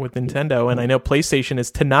 With Nintendo. And I know PlayStation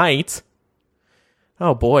is tonight.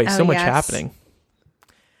 Oh boy, so much happening.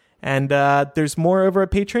 And there's more over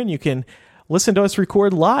at Patreon. You can listen to us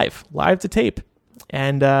record live to tape.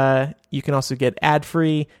 And you can also get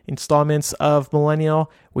ad-free installments of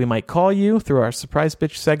Millennial. We might call you through our Surprise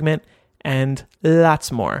Bitch segment and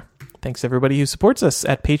lots more. Thanks to everybody who supports us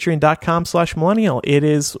at patreon.com/millennial. It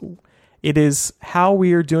is how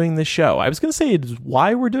we are doing this show. I was going to say it is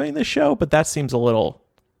why we're doing this show, but that seems a little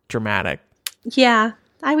dramatic. Yeah,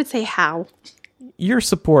 I would say how. Your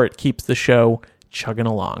support keeps the show chugging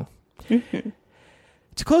along. Mm-hmm.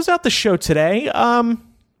 To close out the show today, I'm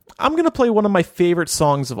going to play one of my favorite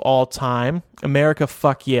songs of all time, America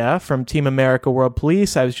Fuck Yeah, from Team America World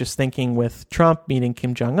Police. I was just thinking with Trump meeting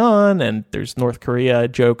Kim Jong-un, and there's North Korea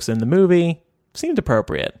jokes in the movie. Seemed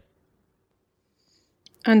appropriate.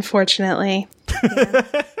 Unfortunately. Yeah.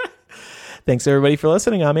 Thanks, everybody, for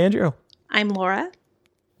listening. I'm Andrew. I'm Laura.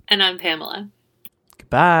 And I'm Pamela.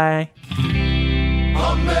 Goodbye.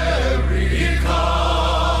 America.